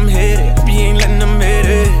letting them hit it. Hope you ain't letting them hit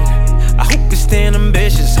it. I hope you're staying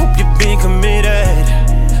ambitious. Hope you're being committed.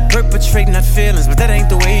 Perpetrating that feelings, but that ain't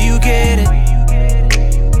the way you get it.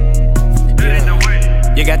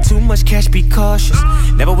 You got too much cash, be cautious.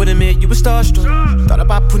 Never would admit you were starstruck. Thought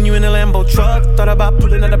about putting you in a Lambo truck. Thought about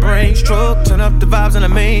pulling out a brain stroke. Turn up the vibes on the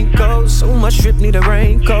main coast. So much trip, need a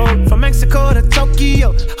raincoat. From Mexico to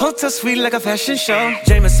Tokyo, hotel suite like a fashion show.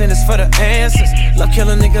 Jameson is for the answers. Love kill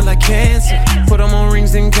a nigga like cancer. Put them on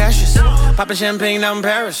rings and cashes. Popping champagne down in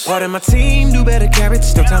Paris. Part of my team do better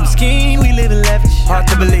carrots. No time to scheme, we live in lavish. Hard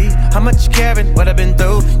to believe how much you carrying. What I've been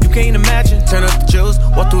through, you can't imagine. Turn up the juice,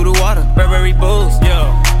 walk through the water. Burberry Bulls, yo.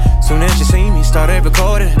 Soon as you see me, started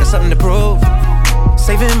recording, got something to prove.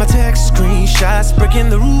 Saving my text, screenshots, breaking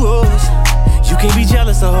the rules. You can't be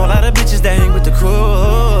jealous, a whole lot of bitches that hang with the crew.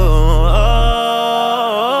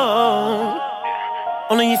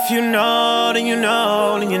 Only if you know, then you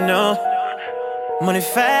know, then you know. Money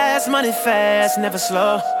fast, never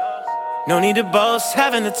slow. No need to boast,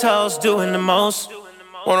 having the toast, doing the most.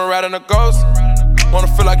 Wanna ride in a ghost, wanna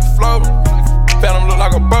feel like you floating. Phantom look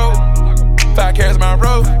like a boat, 5 carats my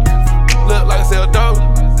road. Look like I sell dope,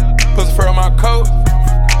 pussy fur on my coat.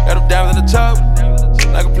 Got them diamonds in the top,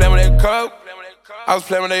 like I'm playing with that coke. I was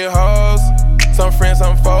playing with they hoes, some friends,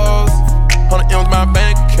 some foes. 100 M's my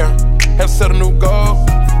bank account, had to set a new goal.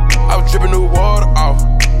 I was dripping new water off,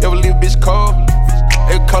 ever leave a bitch cold.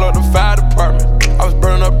 They call up the fire department, I was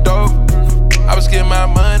burning up dope. I was getting my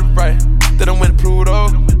money right, then I went to Pluto.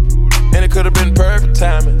 And it could've been perfect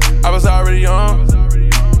timing, I was already on.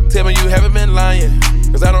 Tell me you haven't been lying,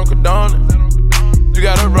 cause I don't condone it. You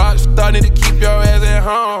got a rock star, need to keep your ass at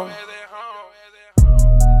home.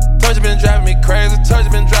 Touch you been driving me crazy, touch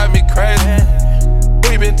you been driving me crazy.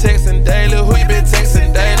 Who you been texting daily, who you been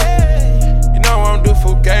texting daily? You know I don't do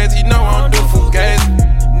fugazi, you know I don't do fugazi.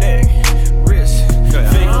 Neck, wrist, finger,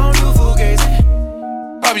 I don't do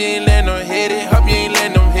fugazi. Hope you ain't letting them hit it, hope you ain't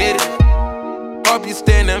letting them hit it. Hope you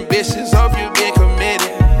staying ambitious, hope you been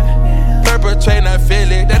committed. Perpetrate, not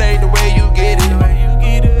feel it, that ain't the way you get it.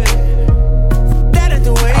 That ain't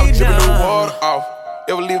the way I was dripping the water off,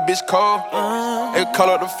 ever leave a bitch cold. They call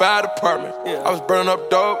up the fire department, I was burning up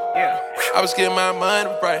dope. I was getting my money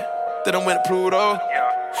right, then I went to Pluto.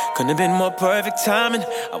 Couldn't have been more perfect timing,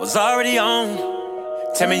 I was already on.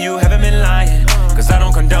 Tell me you haven't been lying, cause I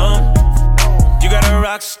don't condone. You got a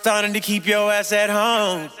rock star to keep your ass at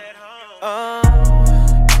home.